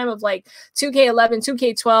around the time of like 2K11,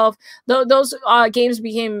 2K12. Those games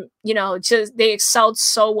became, they excelled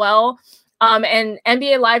so well. And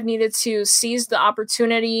NBA Live needed to seize the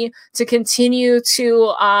opportunity to continue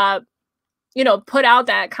to, put out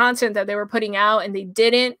that content that they were putting out, and they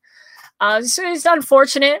didn't. So it's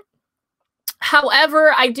unfortunate.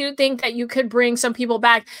 However, I do think that you could bring some people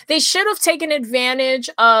back. They should have taken advantage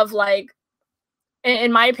of, like,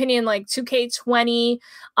 in my opinion, like 2K20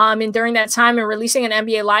 and during that time and releasing an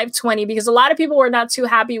NBA Live 20, because a lot of people were not too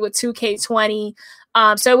happy with 2K20.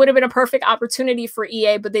 So it would have been a perfect opportunity for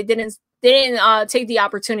EA, but they didn't take the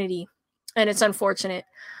opportunity, and it's unfortunate.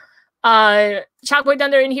 Chalkboy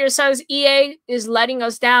Thunder in here says EA is letting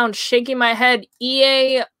us down. Shaking my head.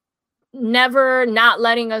 EA never not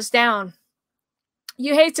letting us down.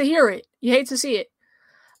 You hate to hear it. You hate to see it.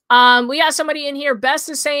 We got somebody in here. Best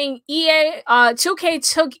is saying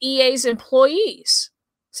 2K took EA's employees.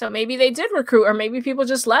 So maybe they did recruit, or maybe people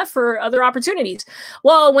just left for other opportunities.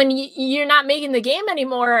 Well, when you're not making the game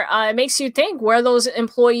anymore, it makes you think where those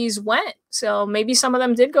employees went. So maybe some of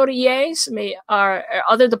them did go to EA, or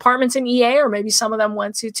other departments in EA, or maybe some of them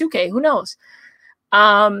went to 2K. Who knows?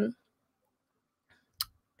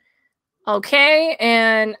 Okay,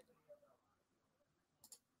 and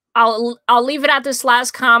I'll leave it at this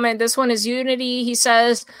last comment. This one is Unity. He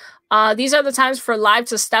says, these are the times for Live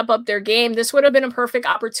to step up their game. This would have been a perfect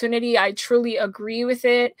opportunity. I truly agree with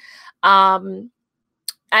it.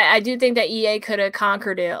 I do think that EA could have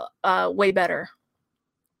conquered it way better.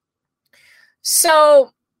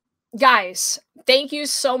 So, guys, thank you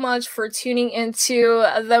so much for tuning into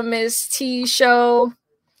the Miss T show.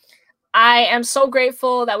 I am so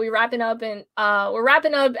grateful that we're wrapping up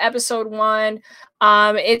episode 1.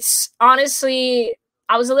 It's honestly,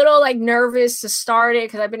 I was a little nervous to start it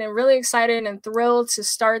because I've been really excited and thrilled to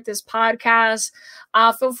start this podcast.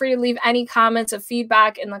 Feel free to leave any comments of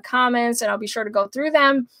feedback in the comments, and I'll be sure to go through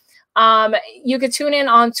them. You could tune in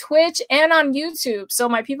on Twitch and on YouTube. So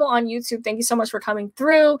my people on YouTube, thank you so much for coming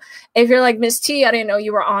through. If you're like, Miss T, I didn't know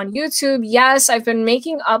you were on YouTube. Yes, I've been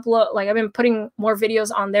I've been putting more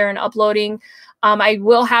videos on there and uploading. I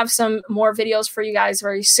will have some more videos for you guys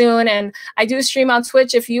very soon. And I do stream on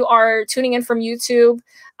Twitch. If you are tuning in from YouTube,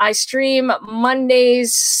 I stream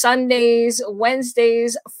Mondays, Sundays,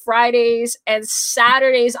 Wednesdays, Fridays, and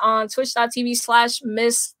Saturdays on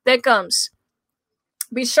twitch.tv/Miss Thickums.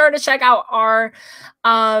 Be sure to check out our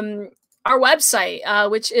website,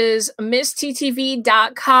 which is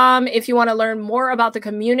misstv.com. If you want to learn more about the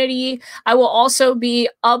community, I will also be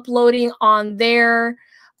uploading on there.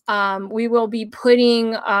 We will be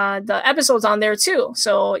putting the episodes on there too.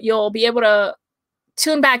 So you'll be able to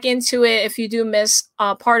tune back into it if you do miss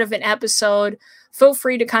part of an episode. Feel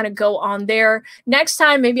free to kind of go on there. Next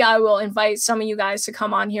time, maybe I will invite some of you guys to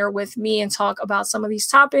come on here with me and talk about some of these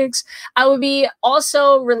topics. I will be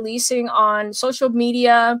also releasing on social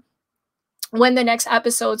media when the next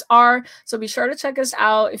episodes are. So be sure to check us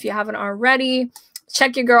out if you haven't already.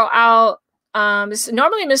 Check your girl out. It's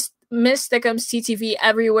normally Miss Thickums TTV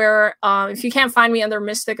everywhere. If you can't find me under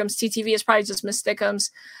Miss Thickums TTV, it's probably just Miss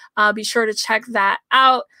Thickums. Be sure to check that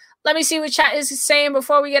out. Let me see what chat is saying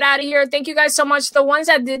before we get out of here. Thank you guys so much. The ones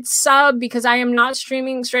that did sub, because I am not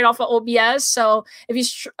streaming straight off of OBS. So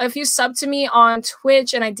if you sub to me on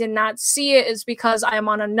Twitch and I did not see it, it's because I am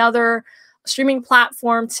on another streaming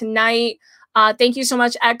platform tonight. Thank you so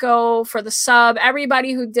much, Echo, for the sub.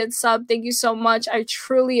 Everybody who did sub, thank you so much. I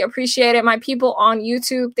truly appreciate it. My people on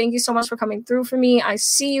YouTube, thank you so much for coming through for me. I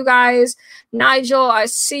see you guys. Nigel, I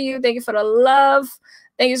see you. Thank you for the love.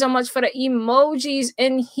 Thank you so much for the emojis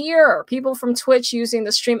in here. People from Twitch using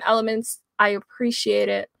the stream elements. I appreciate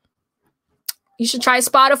it. You should try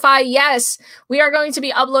Spotify. Yes, we are going to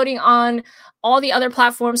be uploading on all the other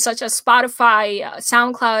platforms such as Spotify,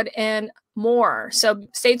 SoundCloud, and more. So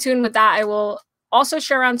stay tuned with that. I will also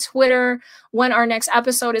share on Twitter when our next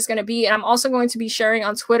episode is going to be. And I'm also going to be sharing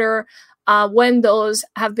on Twitter when those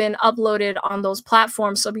have been uploaded on those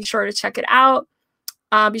platforms. So be sure to check it out.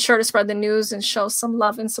 Be sure to spread the news and show some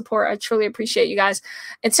love and support. I truly appreciate you guys.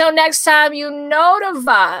 Until next time, you know the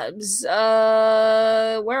vibes.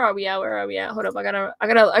 Where are we at? Where are we at? Hold up. I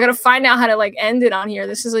gotta find out how to like end it on here.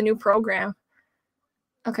 This is a new program.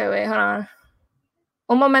 Okay, wait, hold on.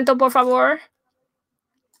 Un momento, por favor.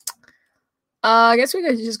 I guess we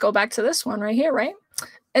could just go back to this one right here, right?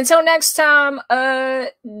 Until next time,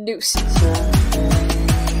 deuces.